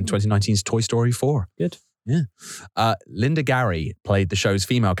Oldtimer in 2019's Toy Story 4. Good. Yeah. Linda Gary played the show's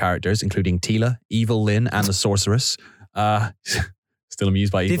female characters, including Teela, Evil Lynn, and the Sorceress. Still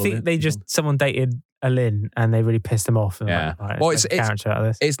amused by Evil Lynn. Do you think someone dated a Lynn and they really pissed him off? Yeah. Like, well,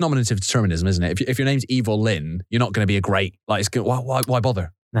 it's nominative determinism, isn't it? If your name's Evil Lynn, you're not going to be a great, like, why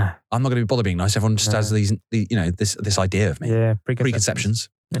bother? No. I'm not going to bother being nice. Everyone just has this idea of me. Yeah. Preconceptions.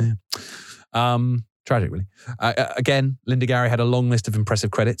 Yeah. Tragic, really. Again, Linda Gary had a long list of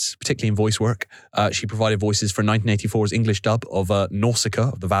impressive credits, particularly in voice work. She provided voices for 1984's English dub of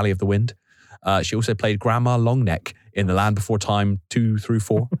Nausicaa of the Valley of the Wind. She also played Grandma Longneck in The Land Before Time 2 through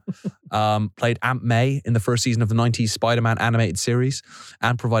 4. Played Aunt May in the first season of the 90s Spider-Man animated series,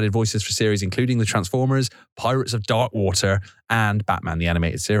 and provided voices for series including The Transformers, Pirates of Darkwater, and Batman the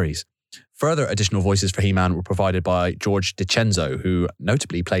Animated Series. Further additional voices for He-Man were provided by George DiCenzo, who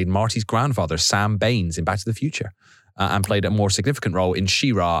notably played Marty's grandfather, Sam Baines, in Back to the Future, and played a more significant role in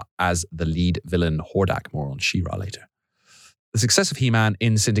She-Ra as the lead villain Hordak. More on She-Ra later. The success of He-Man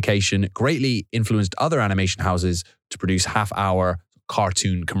in syndication greatly influenced other animation houses to produce half-hour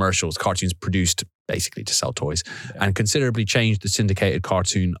cartoon commercials, cartoons produced basically to sell toys, and considerably changed the syndicated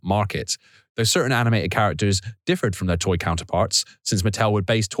cartoon market. Though certain animated characters differed from their toy counterparts, since Mattel would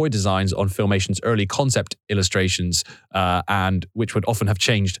base toy designs on Filmation's early concept illustrations, and which would often have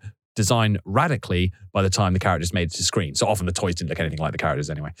changed design radically by the time the characters made it to screen. So often the toys didn't look anything like the characters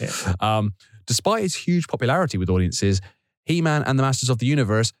anyway. Yeah. Despite its huge popularity with audiences, He-Man and the Masters of the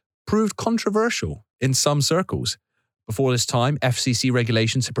Universe proved controversial in some circles. Before this time, FCC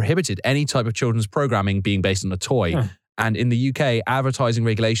regulations had prohibited any type of children's programming being based on a toy. Huh. And in the UK, advertising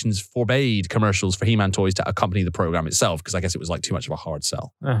regulations forbade commercials for He-Man toys to accompany the program itself, because I guess it was like too much of a hard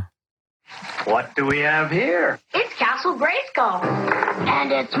sell. What do we have here? It's Castle Grayskull.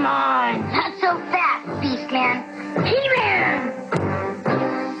 And it's mine. Not so fast, Beastman. He-Man!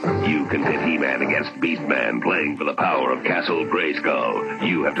 You can pit He-Man against Beastman playing for the power of Castle Grayskull.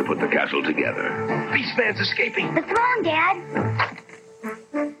 You have to put the castle together. Beastman's escaping. What's wrong, Dad?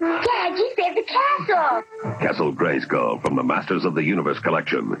 Dad, you saved the castle. Castle Grayskull from the Masters of the Universe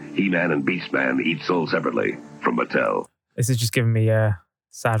collection. He-Man and Beastman each sold separately from Mattel. This is just giving me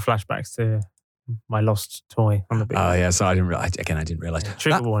sad flashbacks to my lost toy on the beach. Oh, yeah, so I didn't realise.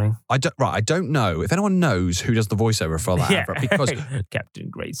 Trigger warning. I don't know if anyone knows who does the voiceover for that advert, because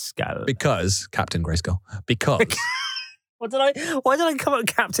Captain Grayskull. Because Captain Grayskull. Because why did I come up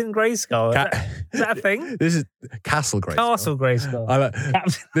with Captain Grayskull? Is that a thing? This is Castle Grayskull. Castle Grayskull.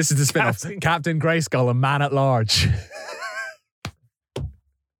 This is the spin-off. Captain Grayskull and Man at Large.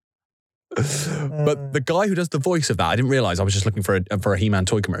 But the guy who does the voice of that, I didn't realise. I was just looking for a He-Man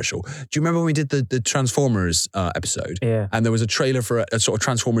toy commercial. Do you remember when we did the Transformers episode? Yeah. And there was a trailer for a sort of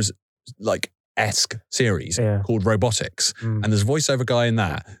Transformers like esque series called Robotics, and there's a voiceover guy in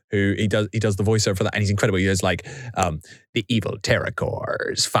that who he does the voiceover for that, and he's incredible. He does like the evil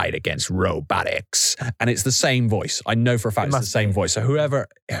Terracors fight against robotics, and it's the same voice. I know for a fact it's the same voice. So whoever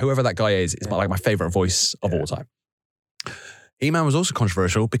that guy is my favorite voice of all time. He-Man was also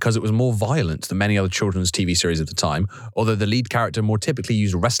controversial because it was more violent than many other children's TV series of the time, although the lead character more typically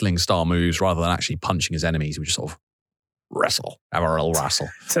used wrestling-style moves rather than actually punching his enemies, which is sort of have a real wrestle.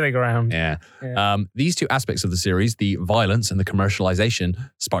 To the ground. Yeah. These two aspects of the series, the violence and the commercialization,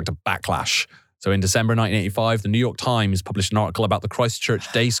 sparked a backlash. So in December 1985, the New York Times published an article about the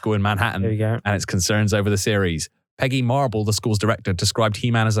Christchurch Day School in Manhattan and its concerns over the series. Peggy Marble, the school's director, described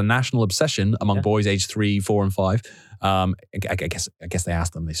He-Man as a national obsession among boys aged 3, 4, and 5. I guess they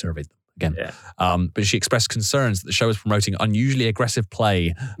asked them, they surveyed them again. But she expressed concerns that the show was promoting unusually aggressive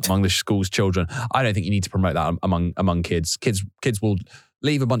play among the school's children. I don't think you need to promote that among kids. Kids will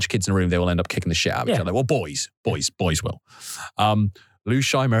leave a bunch of kids in a room, they will end up kicking the shit out of each other. Well, boys will. Lou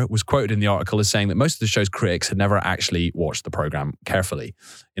Scheimer was quoted in the article as saying that most of the show's critics had never actually watched the program carefully.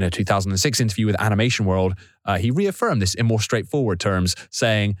 In a 2006 interview with Animation World, he reaffirmed this in more straightforward terms,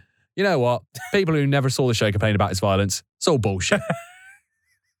 saying, "You know what? People who never saw the show complain about its violence. It's all bullshit."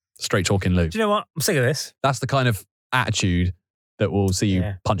 Straight talking Lou. Do you know what? I'm sick of this. That's the kind of attitude that will see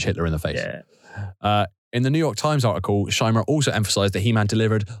you punch Hitler in the face. In the New York Times article, Scheimer also emphasized that He-Man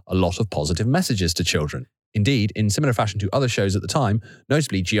delivered a lot of positive messages to children. Indeed, in similar fashion to other shows at the time,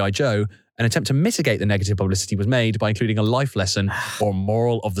 notably G.I. Joe, an attempt to mitigate the negative publicity was made by including a life lesson or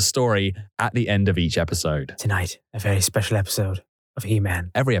moral of the story at the end of each episode. Tonight, a very special episode of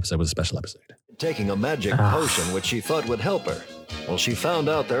He-Man. Every episode was a special episode. Taking a magic potion which she thought would help her. Well, she found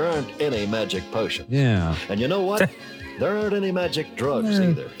out there aren't any magic potions. Yeah. And you know what? There aren't any magic drugs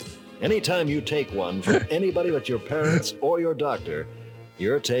either. Anytime you take one from anybody but your parents or your doctor,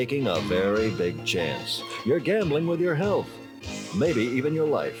 you're taking a very big chance. You're gambling with your health, maybe even your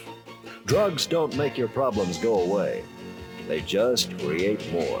life. Drugs don't make your problems go away. They just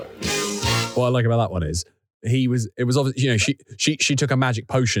create more. What I like about that one is it was obviously, she took a magic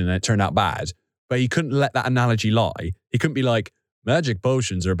potion and it turned out bad, but he couldn't let that analogy lie. He couldn't be like, magic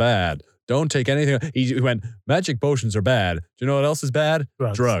potions are bad. Don't take anything. He went, magic potions are bad. Do you know what else is bad?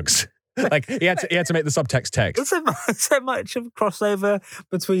 Drugs. Like he had to make the subtext text. Is there so much of a crossover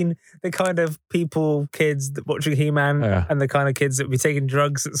between the kind of kids that watching He-Man and the kind of kids that would be taking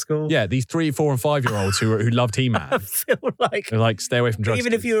drugs at school? Yeah, these 3, 4, and 5-year-olds who loved He-Man. I feel like they're like, stay away from drugs.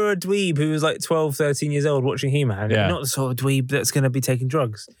 Even if you're a dweeb who was like 12, 13 years old watching He-Man, you're not the sort of dweeb that's going to be taking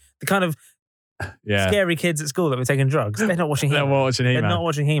drugs. The kind of scary kids at school that were taking drugs, they're not watching He-Man. They're not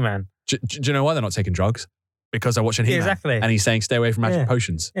watching He-Man. Do you know why they're not taking drugs? Because they're watching He-Man. Exactly. And he's saying, stay away from magic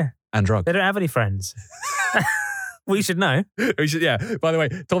potions and drugs. They don't have any friends. We should know. We should, By the way,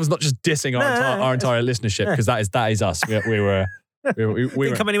 Tom's not just dissing our entire listenership, because that is us. We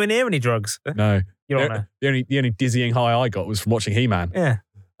didn't come anywhere near any drugs. No. Your Honor. The only dizzying high I got was from watching He-Man. Yeah.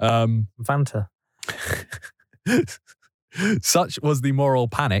 Fanta. Such was the moral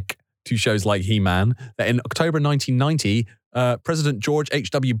panic to shows like He-Man that in October 1990, President George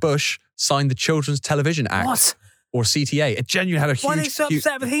H.W. Bush signed the Children's Television Act, or CTA. It genuinely had a huge, why are they so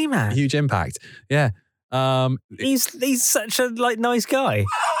upset with He-Man? Huge impact. Yeah, he's such a nice guy.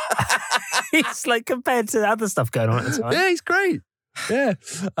 He's like compared to other stuff going on at the time. Yeah, he's great. Yeah,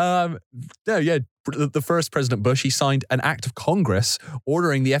 The first President Bush, he signed an act of Congress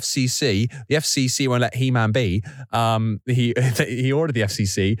ordering the FCC. The FCC won't let He-Man be. He ordered the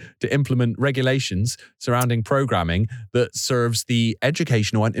FCC to implement regulations surrounding programming that serves the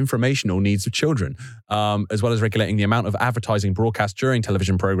educational and informational needs of children, as well as regulating the amount of advertising broadcast during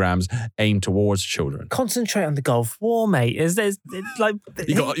television programs aimed towards children. Concentrate on the Gulf War, mate. There's like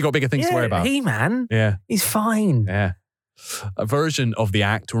you got bigger things to worry about. He-Man, yeah, he's fine. Yeah. A version of the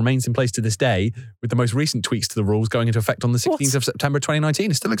Act remains in place to this day, with the most recent tweaks to the rules going into effect on the 16th of September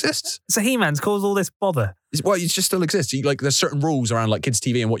 2019. It still exists. So He-Man's caused all this bother? Well, it just still exists. There's certain rules around like kids'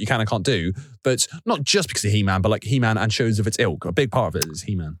 TV and what you can and can't do, but not just because of He-Man, but like He-Man and shows of its ilk. A big part of it is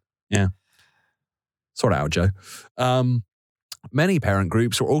He-Man. Yeah. Sort it out, Joe. Many parent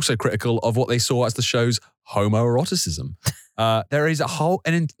groups were also critical of what they saw as the show's homoeroticism. There is not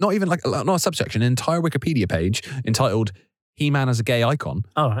a subsection, an entire Wikipedia page entitled He-Man as a gay icon,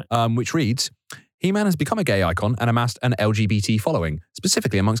 which reads, He-Man has become a gay icon and amassed an LGBT following,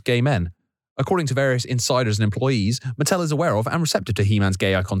 specifically amongst gay men. According to various insiders and employees, Mattel is aware of and receptive to He-Man's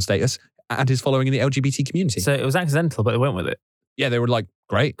gay icon status and his following in the LGBT community. So it was accidental, but they went with it. Yeah, they were like,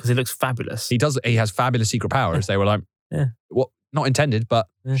 great. Because he looks fabulous. He has fabulous secret powers. They were like, what? Not intended, but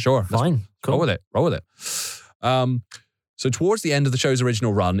sure. Fine. Cool. Roll with it. So towards the end of the show's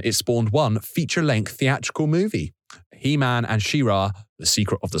original run, it spawned one feature-length theatrical movie, He-Man and She-Ra, The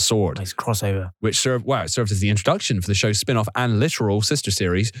Secret of the Sword. Nice crossover. Which served as the introduction for the show's spin-off and literal sister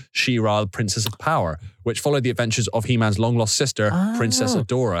series, She-Ra, Princess of Power, which followed the adventures of He-Man's long-lost sister, Princess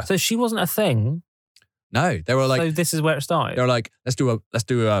Adora. So she wasn't a thing? No, they were like... So this is where it started? They were like, let's do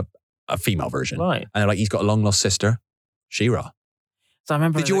a female version. Right. And they're like, he's got a long-lost sister, She-Ra. So I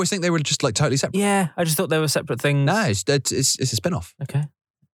remember... Did you always think they were just like totally separate? Yeah, I just thought they were separate things. No, it's a spin-off. Okay.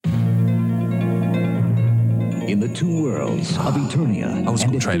 In the two worlds of Eternia, old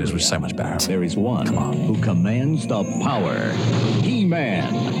school trailers were so much better. There is one who commands the power.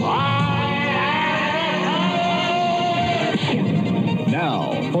 He-Man.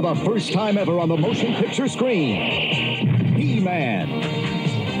 Now, for the first time ever on the motion picture screen, He-Man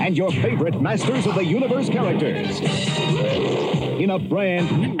and your favorite Masters of the Universe characters in a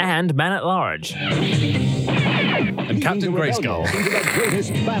brand new and Man at Large. And Captain Grayskull. Into the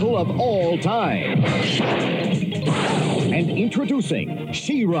greatest battle of all time. And introducing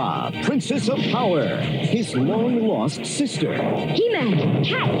She-Ra, Princess of Power, his long-lost sister. He-Man,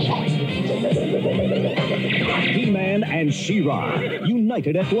 catch! He-Man and She-Ra,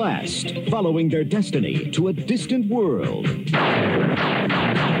 united at last, following their destiny to a distant world.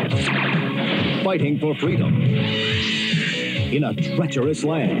 Fighting for freedom in a treacherous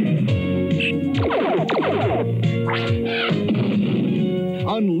land.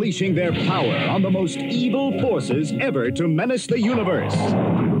 Unleashing their power on the most evil forces ever to menace the universe.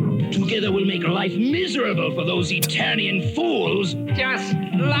 Together we'll make life miserable for those Eternian fools, just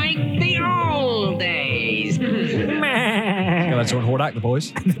like the old days. Yeah, that's on Hordak, the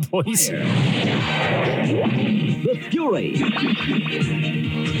boys. The boys. The fury.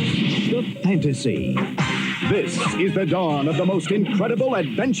 The fantasy. This is the dawn of the most incredible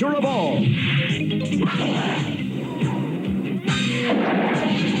adventure of all.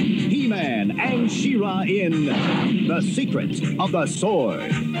 He-Man and She-Ra in The Secret of the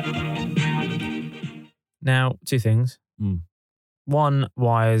Sword. Now, two things. One,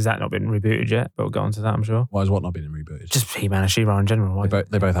 why has that not been rebooted yet? But we'll get on to that, I'm sure. Why has what not been rebooted? Just He-Man and She-Ra in general. Why?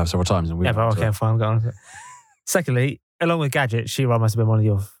 They both have several times. And we Yeah, but okay, fine, we'll get on to it. Secondly, along with Gadget, She-Ra must have been one of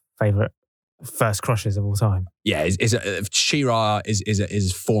your favourite first crushes of all time. Yeah, She-Ra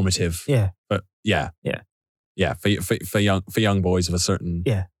is formative. Yeah. But yeah. For young boys of a certain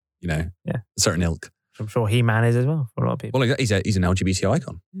a certain ilk. I'm sure He-Man is as well for a lot of people. Well, he's an LGBT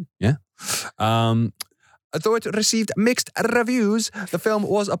icon. Yeah. Though it received mixed reviews, the film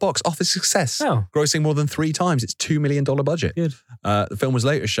was a box office success, grossing more than 3 times its $2 million budget. Good. The film was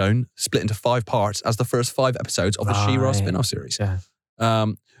later shown, split into 5 parts, as the first 5 episodes of the She-Ra spin-off series. Yeah.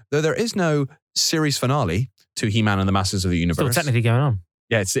 Though there is no series finale to He-Man and the Masters of the Universe. Still technically going on.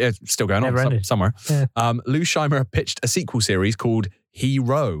 Yeah, it's still going on somewhere. Yeah. Lou Scheimer pitched a sequel series called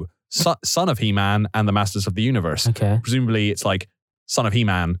He-Ro, Son of He-Man and the Masters of the Universe. Okay. Presumably it's like Son of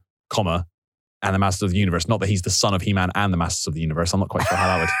He-Man, comma, and the Masters of the Universe. Not that he's the son of He-Man and the Masters of the Universe. I'm not quite sure how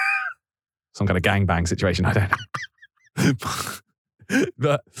that would... Some kind of gangbang situation, I don't know.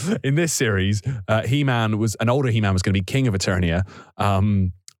 But in this series, an older He-Man was going to be king of Eternia,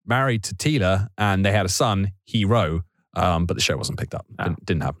 married to Teela, and they had a son, He-Ro, but the show wasn't picked up.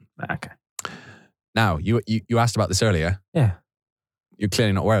 Didn't happen. Okay. Now, you asked about this earlier. Yeah. You're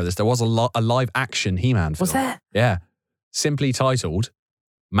clearly not aware of this. There was a live-action He-Man film. Was there? Yeah. Simply titled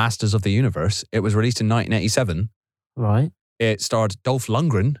Masters of the Universe. It was released in 1987. Right. It starred Dolph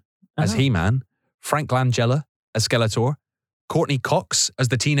Lundgren as He-Man, Frank Langella as Skeletor, Courtney Cox as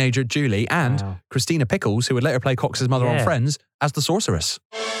the teenager Julie, and Christina Pickles, who would later play Cox's mother on Friends, as the Sorceress.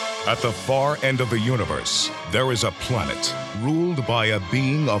 At the far end of the universe, there is a planet ruled by a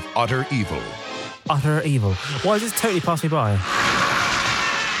being of utter evil. Utter evil. Why does this totally pass me by?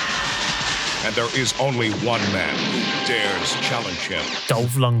 And there is only one man who dares challenge him.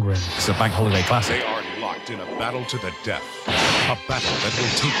 Dolph Lundgren. It's a bank holiday classic. They are locked in a battle to the death. A battle that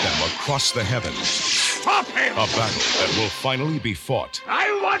will take them across the heavens. Stop him! A battle that will finally be fought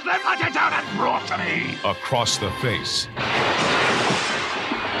I want them hunted down and brought to me! across the face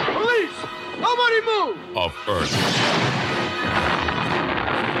Police! Nobody move! of Earth.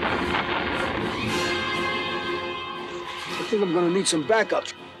 I think I'm gonna need some backup.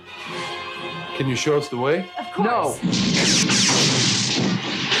 Can you show us the way? Of course. No.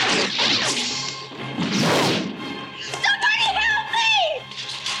 Somebody help me!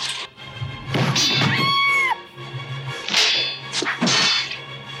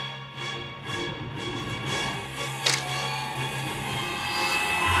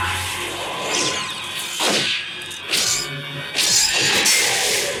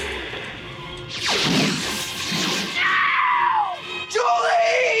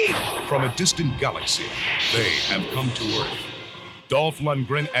 from a distant galaxy, they have come to Earth. Dolph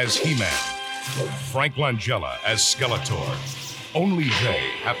Lundgren as He-Man, Frank Langella as Skeletor. Only they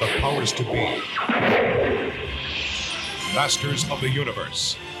have the powers to be Masters of the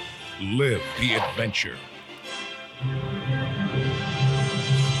Universe. Live the adventure.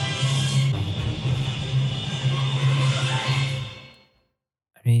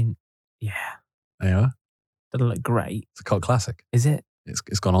 I mean, yeah. There you are. Doesn't look great. It's a cult classic. Is it?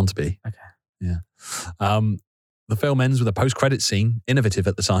 It's gone on to be. Okay. Yeah. The film ends with a post-credit scene, innovative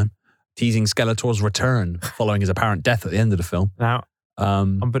at the time, teasing Skeletor's return following his apparent death at the end of the film. Now,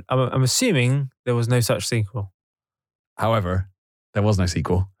 I'm assuming there was no such sequel. However, there was no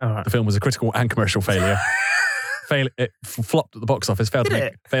sequel. All right. The film was a critical and commercial failure. It flopped at the box office. Failed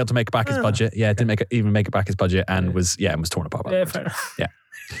to make back his budget. Yeah, didn't even make it back his budget, and was torn apart. Yeah, fair enough. Yeah.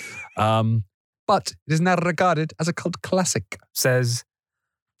 But it is now regarded as a cult classic, says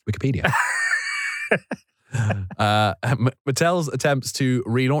Wikipedia. Mattel's attempts to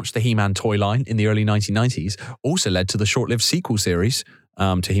relaunch the He-Man toy line in the early 1990s also led to the short-lived sequel series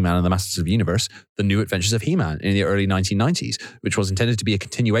to He-Man and the Masters of the Universe, The New Adventures of He-Man, in the early 1990s, which was intended to be a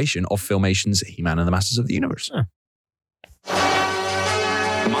continuation of Filmation's He-Man and the Masters of the Universe. Huh.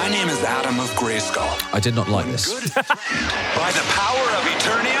 My name is Adam of Grayskull. I did not like this. By the power of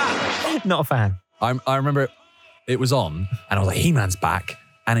Eternia. Not a fan. I remember it was on, and I was like, He-Man's back,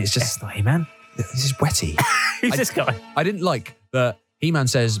 and it's just... That's not He-Man. This is wetty. Who's this guy? I didn't like that He-Man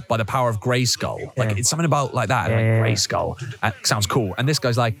says, by the power of Grayskull. Like, it's something about like that, like Grayskull. Sounds cool. And this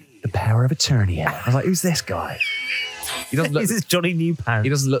guy's like, the power of Eternia. I was like, who's this guy? He doesn't look... This is Johnny Newpan. He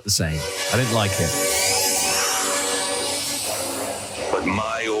doesn't look the same. I didn't like it. But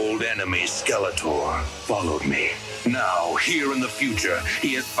my old enemy, Skeletor, followed me. Now, here in the future,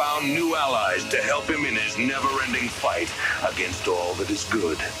 he has found new allies to help him in his never-ending fight against all that is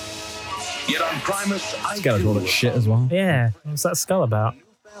good. Yet on Primus, I Skeletor looks shit as well. Yeah. What's that skull about?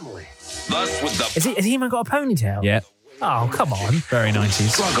 Thus, with the Has He-Man got a ponytail? Yeah. Oh, come on. Very 90s.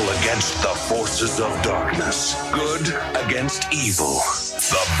 struggle against the forces of darkness, good against evil,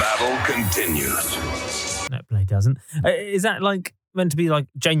 the battle continues. No, it really doesn't. Is that like meant to be like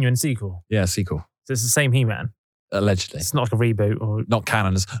genuine sequel? Yeah, sequel. So it's the same He-Man? Allegedly. It's not like a reboot or... Not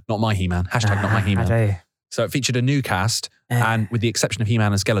canon, not my He-Man. Hashtag not my He-Man. So it featured a new cast, and with the exception of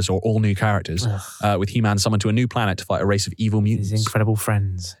He-Man and Skeletor, all new characters, with He-Man summoned to a new planet to fight a race of evil mutants. His incredible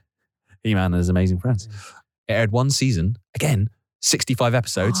friends. He-Man and his amazing friends. It aired one season, again, 65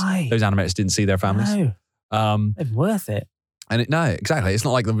 episodes. Why? Those animators didn't see their families. No. It's worth it. And no, exactly. It's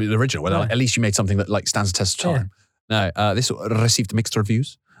not like the original, where at least you made something that like stands the test of time. No, this received mixed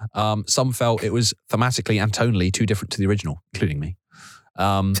reviews. Some felt it was thematically and tonally too different to the original, including me.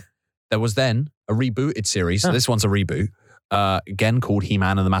 There was then a rebooted series. So this one's a reboot, again called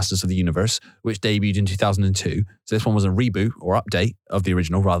He-Man and the Masters of the Universe, which debuted in 2002. So this one was a reboot or update of the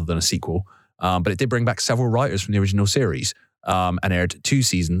original rather than a sequel. But it did bring back several writers from the original series and aired 2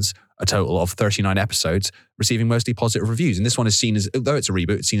 seasons, a total of 39 episodes, receiving mostly positive reviews. And this one is seen as, although it's a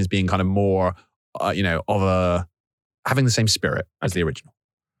reboot, it's seen as being kind of more, of a, having the same spirit as the original.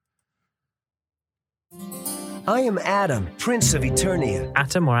 I am Adam, Prince of Eternia.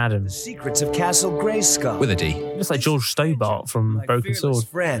 Atom or Adam? Secrets of Castle Grayskull. With a D. Just like George Stobart from Broken Sword.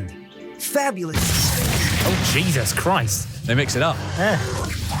 Friend. Fabulous. Oh, Jesus Christ. They mix it up. Yeah.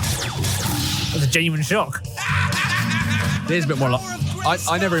 That's a genuine shock. It is a bit more like...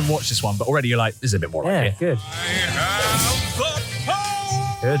 I never even watched this one, but already you're like, this is a bit more like it. Good.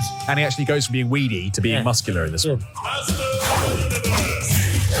 Good. And he actually goes from being weedy to being muscular in this one.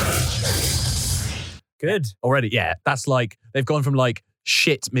 Good. Already, yeah. That's like, they've gone from like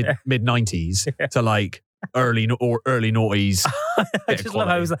shit mid-90s to like early noughties. I just love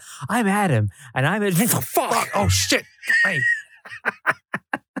how he was like, I'm Adam, and I'm a... Fuck! Oh, shit! Hey.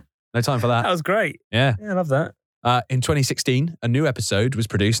 No time for that. That was great. Yeah. Yeah, I love that. In 2016, a new episode was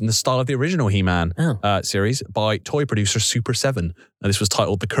produced in the style of the original He-Man series by toy producer Super 7. Now, this was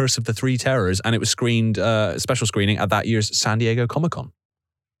titled The Curse of the Three Terrors, and it was screened, special screening at that year's San Diego Comic-Con.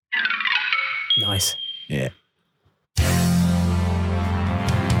 Nice. Yeah.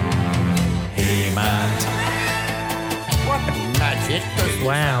 He-Man. What magic?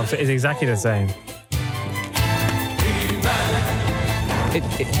 Wow, so it's exactly the same.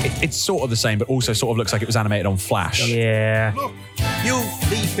 It's sort of the same, but also sort of looks like it was animated on Flash. Yeah. Look, you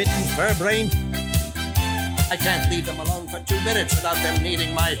flea-bitten fur-brain. I can't leave them alone for 2 minutes without them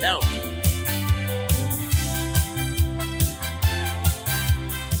needing my help.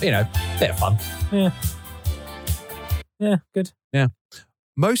 You know, bit of fun. Yeah. Yeah, good. Yeah.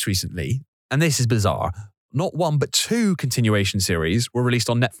 Most recently, and this is bizarre, not 1 but 2 continuation series were released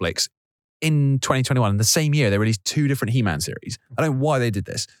on Netflix in 2021, in the same year, they released 2 different He-Man series. I don't know why they did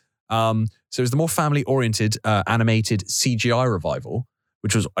this. So it was the more family-oriented animated CGI revival,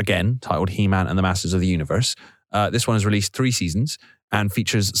 which was, again, titled He-Man and the Masters of the Universe. This one has released 3 seasons and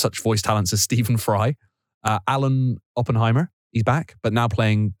features such voice talents as Stephen Fry, Alan Oppenheimer, he's back, but now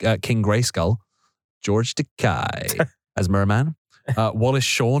playing King Grayskull, George Takei as Merman, Wallace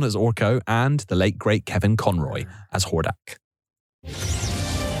Shawn as Orko, and the late, great Kevin Conroy as Hordak.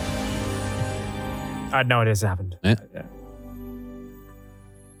 I had no idea this happened. Yeah.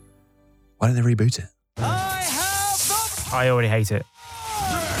 Why didn't they reboot it? I already hate it.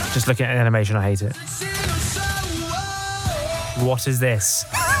 Just looking at animation, I hate it. What is this?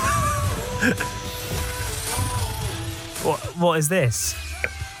 What is this?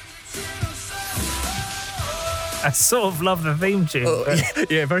 I sort of love the theme tune.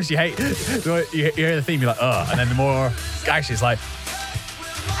 Yeah, first you hate, you hear the theme, you're like, ugh, and then the more, actually it's like,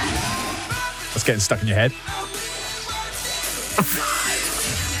 it's getting stuck in your head.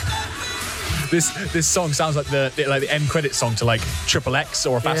 This song sounds like the end credit song to like Triple X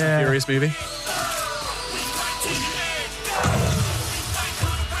or a Fast and Furious movie.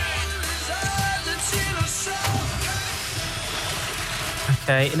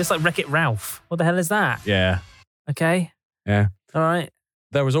 Okay, it looks like Wreck-It Ralph. What the hell is that? Yeah. Okay. Yeah. All right.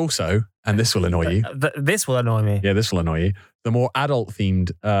 There was also, and this will annoy you. This will annoy me. Yeah, this will annoy you. The more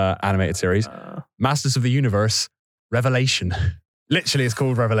adult-themed animated series, Masters of the Universe, Revelation. Literally, it's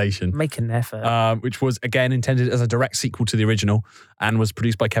called Revelation. Make an effort. Which was, again, intended as a direct sequel to the original and was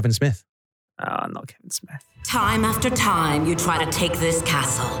produced by Kevin Smith. Oh, not Kevin Smith. Time after time, you try to take this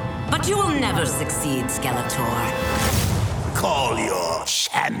castle, but you will never succeed, Skeletor. Call your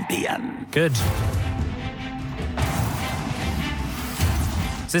champion. Good.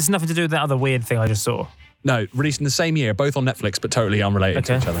 So this has nothing to do with that other weird thing I just saw? No, released in the same year, both on Netflix, but totally unrelated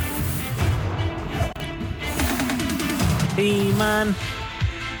to each other. He-Man.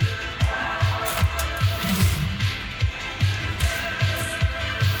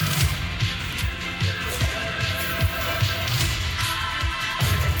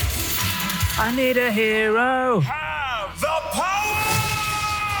 I need a hero. Have the power!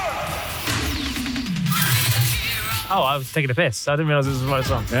 Oh, I was taking a piss. I didn't realize this was my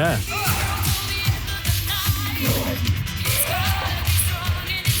song. Yeah.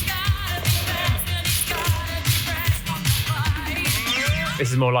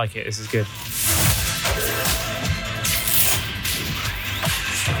 This is more like it. This is good.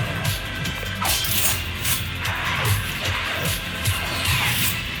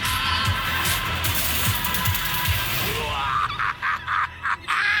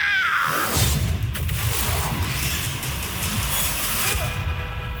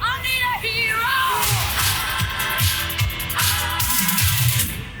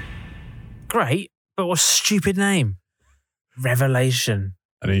 Great, but what a stupid name. Revelation.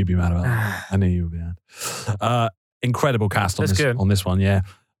 I knew you'd be mad about that. I knew you would be mad. Incredible cast on this one, yeah.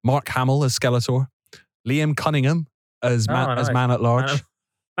 Mark Hamill as Skeletor. Liam Cunningham as Man at Large.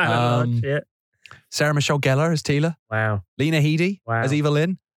 Man at Large, yeah. Sarah Michelle Gellar as Teela. Wow. Lena Headey as Eva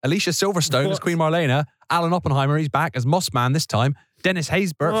Lynn. Alicia Silverstone as Queen Marlena. Alan Oppenheimer, he's back as Mossman this time. Dennis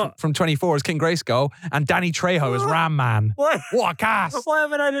Haysbert from 24 as King Grayskull. And Danny Trejo as Ram Man. What a cast! Why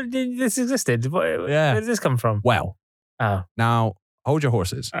haven't I known this existed? Where did this come from? Well, now, hold your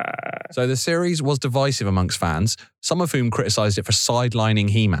horses. So the series was divisive amongst fans, some of whom criticised it for sidelining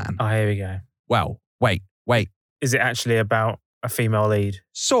He-Man. Oh, here we go. Well, wait. Is it actually about a female lead?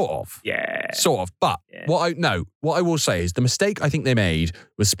 Sort of. Yeah. Sort of. But what I will say is the mistake I think they made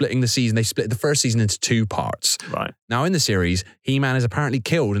was splitting the season. They split the first season into 2 parts. Right. Now in the series, He-Man is apparently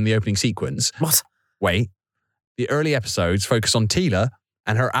killed in the opening sequence. What? Wait. The early episodes focus on Teela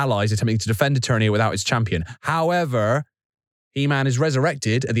and her allies attempting to defend Eternia without its champion. However, He-Man is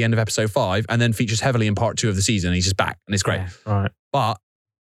resurrected at the end of episode 5 and then features heavily in part 2 of the season. He's just back and it's great. Yeah, right. But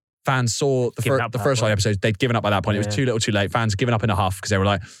fans saw the first 5 episodes. They'd given up by that point. It was too little too late. Fans had given up in a huff because they were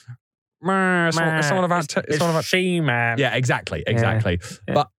like, it's all about She-Man. Yeah, exactly. Yeah.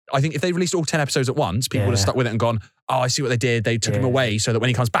 But I think if they released all 10 episodes at once, people would have stuck with it and gone, oh, I see what they did. They took him away so that when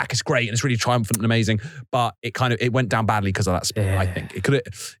he comes back, it's great and it's really triumphant and amazing. But it went down badly because of that split, I think. It could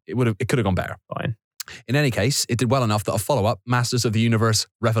have gone better. Fine. In any case, it did well enough that a follow-up, Masters of the Universe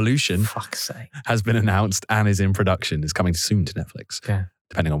Revolution, has been announced and is in production. It's coming soon to Netflix. Yeah.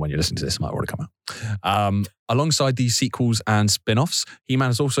 Depending on when you're listening to this, it might already come out. Alongside these sequels and spin-offs, He-Man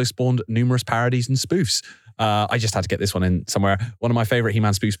has also spawned numerous parodies and spoofs. I just had to get this one in somewhere. One of my favourite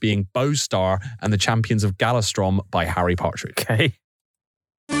He-Man spoofs being Bow Star and the Champions of Galastrom by Harry Partridge. Okay.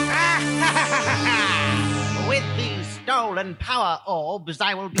 With these stone stolen power orbs,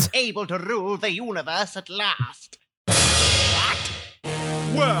 I will be able to rule the universe at last.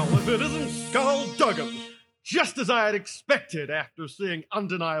 Well, if it isn't Skull Duggan, just as I had expected after seeing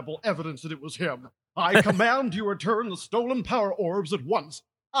undeniable evidence that it was him, I command you return the stolen power orbs at once.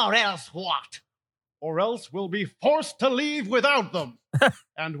 Or else what? Or else we'll be forced to leave without them.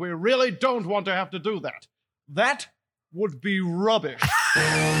 And we really don't want to have to do that. That would be rubbish.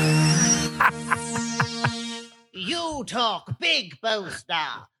 You talk big,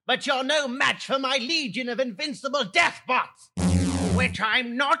 Bowstar, but you're no match for my legion of invincible deathbots, which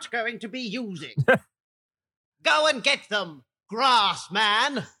I'm not going to be using. Go and get them, Grass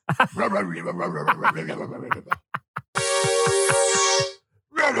Man. Quickly,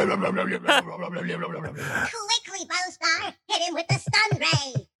 Bowstar, hit him with the stun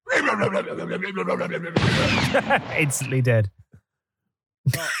ray. Instantly dead.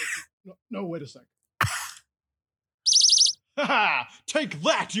 No, wait a sec. Ha! Take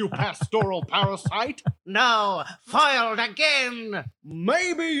that, you pastoral parasite! No, foiled again!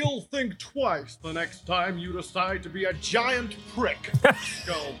 Maybe you'll think twice the next time you decide to be a giant prick,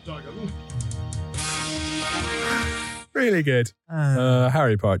 Skull Duggan. Really good.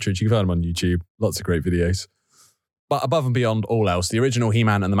 Harry Partridge, you can find him on YouTube. Lots of great videos. But above and beyond all else, the original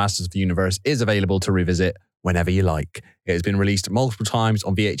He-Man and the Masters of the Universe is available to revisit whenever you like. It has been released multiple times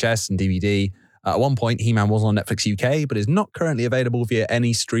on VHS and DVD. At one point, He-Man was on Netflix UK, but is not currently available via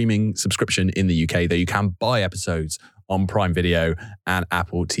any streaming subscription in the UK, though you can buy episodes on Prime Video and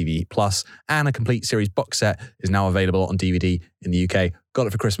Apple TV Plus, and a complete series box set is now available on DVD in the UK. Got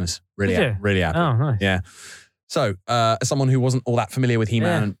it for Christmas. Really happy. Oh, nice. Yeah. So, as someone who wasn't all that familiar with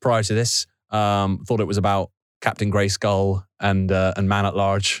He-Man prior to this, thought it was about Captain Grayskull and Man at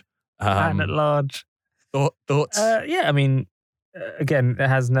Large. Man at Large. Thoughts? Yeah, I mean, again, it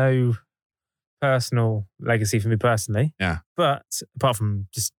has no personal legacy for me personally. Yeah. But apart from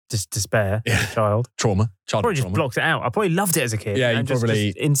just despair as a child. Trauma. Probably just blocked it out. I probably loved it as a kid. Yeah, you and probably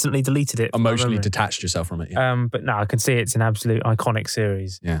just instantly deleted it. Emotionally detached yourself from it. Yeah. But no, I can see it's an absolute iconic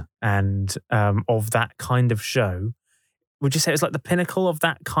series. Yeah. And of that kind of show. Would you say it's like the pinnacle of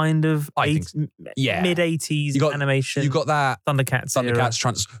that kind of mid-80s animation? You got that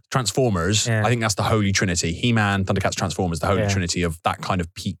Thundercats Transformers. I think that's the holy trinity. He-Man, Thundercats, Transformers, the holy trinity of that kind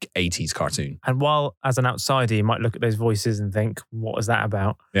of peak 80s cartoon. And while as an outsider you might look at those voices and think, what is that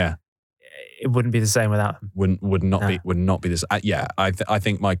about? Yeah. It wouldn't be the same without them. Would not be this. I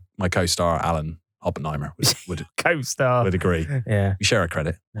think my co-star Alan Oppenheimer would co-star would agree. Yeah. We share a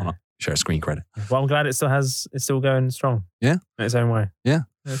credit. Why not? Share a screen credit. Well, I'm glad it's still going strong. Yeah. In its own way. Yeah.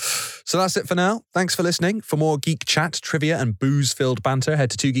 So that's it for now. Thanks for listening. For more geek chat, trivia, and booze-filled banter, head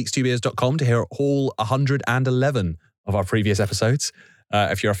to 2geeks2beers.com to hear all 111 of our previous episodes.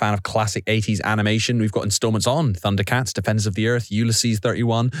 If you're a fan of classic 80s animation, we've got installments on Thundercats, Defenders of the Earth, Ulysses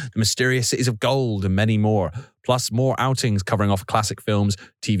 31, The Mysterious Cities of Gold, and many more. Plus more outings covering off classic films,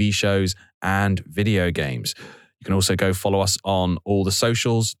 TV shows, and video games. You can also go follow us on all the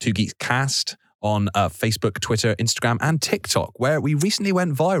socials, 2geekscast, on Facebook, Twitter, Instagram, and TikTok, where we recently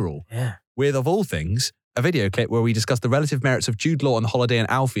went viral with, of all things, a video clip where we discussed the relative merits of Jude Law on Holiday and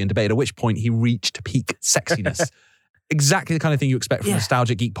Alfie and debated at which point he reached peak sexiness. Exactly the kind of thing you expect from a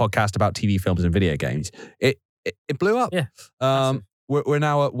nostalgic geek podcast about TV, films, and video games. It blew up. Yeah. We're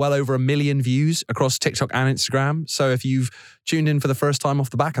now at well over 1 million views across TikTok and Instagram. So if you've tuned in for the first time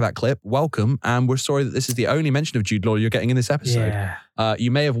off the back of that clip, welcome. And we're sorry that this is the only mention of Jude Law you're getting in this episode. Yeah.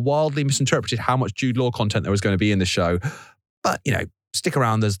 You may have wildly misinterpreted how much Jude Law content there was going to be in the show. But, stick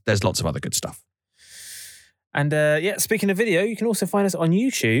around. There's lots of other good stuff. And speaking of video, you can also find us on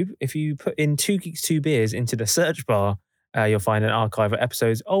YouTube. If you put in 2 Geeks 2 Beers into the search bar, you'll find an archive of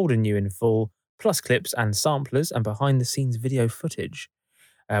episodes old and new in full, plus clips and samplers and behind-the-scenes video footage.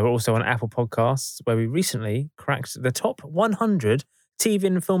 We're also on Apple Podcasts, where we recently cracked the top 100 TV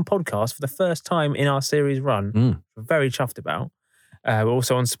and film podcasts for the first time in our series run. We're very chuffed about. We're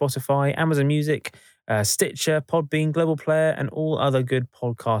also on Spotify, Amazon Music, Stitcher, Podbean, Global Player, and all other good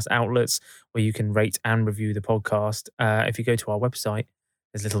podcast outlets where you can rate and review the podcast. If you go to our website,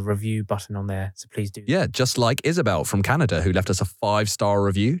 there's a little review button on there, so please do. Yeah, just like Isabel from Canada, who left us a 5-star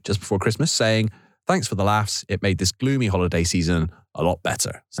review just before Christmas saying, "Thanks for the laughs. It made this gloomy holiday season a lot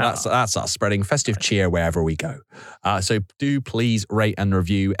better." So that's us spreading festive cheer wherever we go. So do please rate and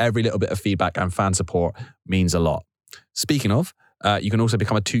review. Every little bit of feedback and fan support means a lot. Speaking of, you can also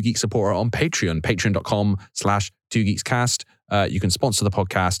become a 2 Geek supporter on Patreon, patreon.com/2geekscast. You can sponsor the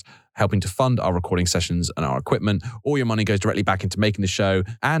podcast, helping to fund our recording sessions and our equipment. All your money goes directly back into making the show.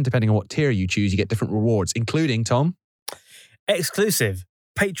 And depending on what tier you choose, you get different rewards, including, Tom? Exclusive,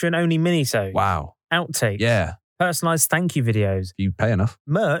 Patreon-only mini-so. Wow. Outtakes. Yeah. Personalised thank you videos. You pay enough.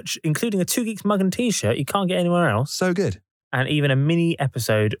 Merch, including a 2 Geeks mug and t-shirt you can't get anywhere else. So good. And even a mini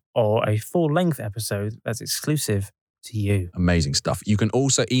episode or a full-length episode that's exclusive to you. Amazing stuff. You can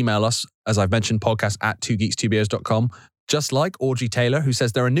also email us, as I've mentioned, podcast@2geeks2beers.com. Just like Audrey Taylor, who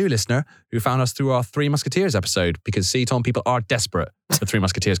says they're a new listener who found us through our Three Musketeers episode because, see, Tom, people are desperate for Three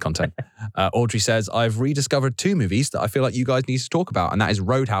Musketeers content. Audrey says, I've rediscovered 2 movies that I feel like you guys need to talk about, and that is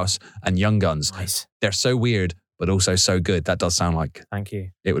Roadhouse and Young Guns. Nice. They're so weird, but also so good. That does sound like Thank you.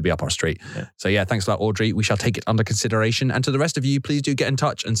 It would be up our street. Yeah. So yeah, thanks for that, Audrey. We shall take it under consideration. And to the rest of you, please do get in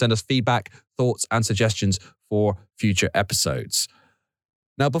touch and send us feedback, thoughts, and suggestions for future episodes.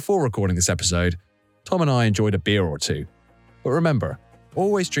 Now, before recording this episode, Tom and I enjoyed a beer or two. But remember,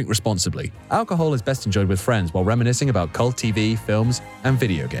 always drink responsibly. Alcohol is best enjoyed with friends while reminiscing about cult TV, films, and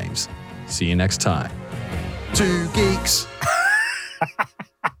video games. See you next time. 2 Geeks.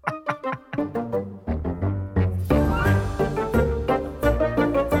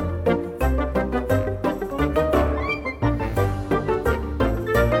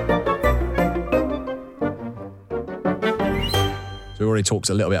 We already talked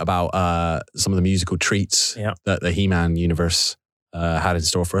a little bit about some of the musical treats that the He-Man universe had in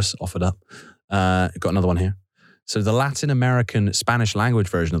store for us, offered up. Got another one here. So the Latin American Spanish language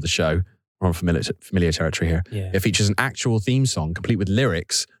version of the show, we're on familiar territory here. Yeah. It features an actual theme song complete with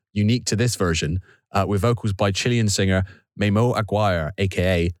lyrics unique to this version, with vocals by Chilean singer Memo Aguirre,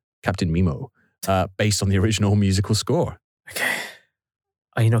 aka Captain Mimo, based on the original musical score. Okay.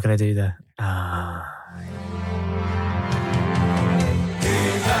 Are you not going to do that?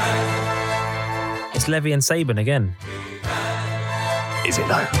 It's Levy and Saban again. Is it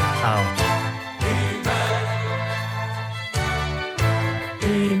though? Oh.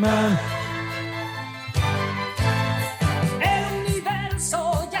 He-Man. El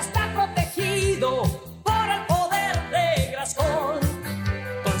universo ya está protegido por el poder de Grayskull.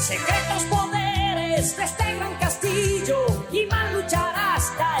 Con secretos poderes de este gran castillo, He-Man luchará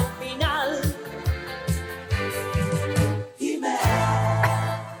hasta el final.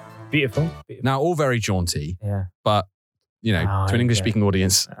 Beautiful. Now, all very jaunty, but, you know, to an English-speaking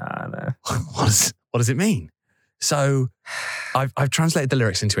audience, no. what does it mean? So, I've translated the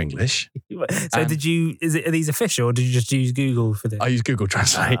lyrics into English. So, are these official, or did you just use Google for this? I use Google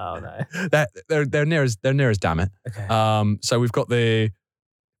Translate. Oh no, they're near as damn it. Okay. So we've got the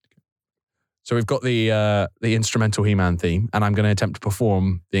instrumental He-Man theme, and I'm going to attempt to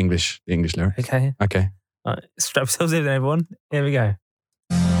perform the English lyrics. Okay. Okay. All right, strap yourselves in, everyone. Here we go.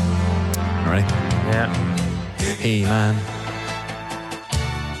 Ready? Yeah. He-Man.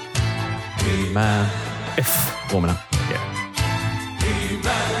 He-Man. Warming up. Yeah.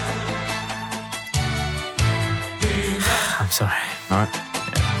 I'm sorry. All right.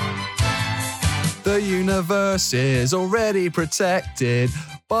 The universe is already protected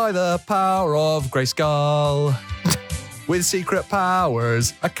by the power of Grayskull. With secret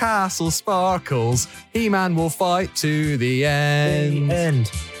powers, a castle sparkles. He-Man will fight to the end. The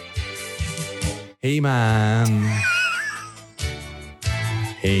end. He-Man.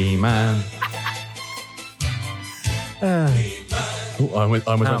 He-Man. I almost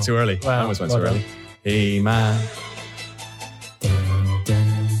went too early. Wow. I almost went too early. He-Man.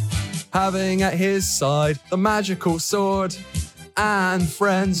 Having at his side the magical sword and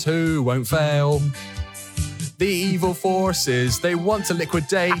friends who won't fail. The evil forces, they want to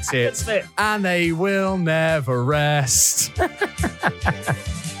liquidate it, and they will never rest.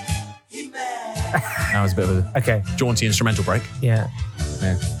 That was a bit of a jaunty instrumental break. Yeah.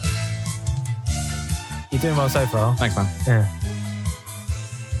 Yeah. You're doing well so far. Thanks, man. Yeah.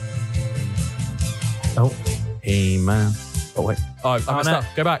 Oh. He-Man. Oh, wait. Oh, I messed up.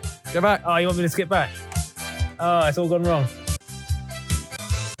 Go back. Go back. Oh, you want me to skip back? Oh, it's all gone wrong.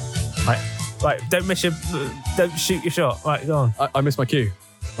 Right. Don't shoot your shot. Right, go on. I missed my cue.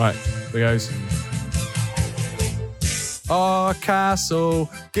 Right, here goes. Our castle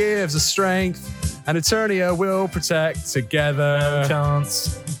gives us strength, and Eternia will protect together. No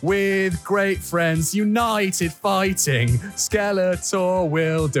chance. With great friends united fighting, Skeletor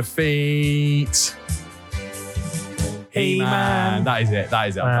will defeat He-Man. That is it.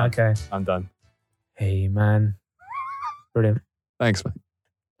 Okay. I'm done. He-Man. Brilliant. Thanks, man.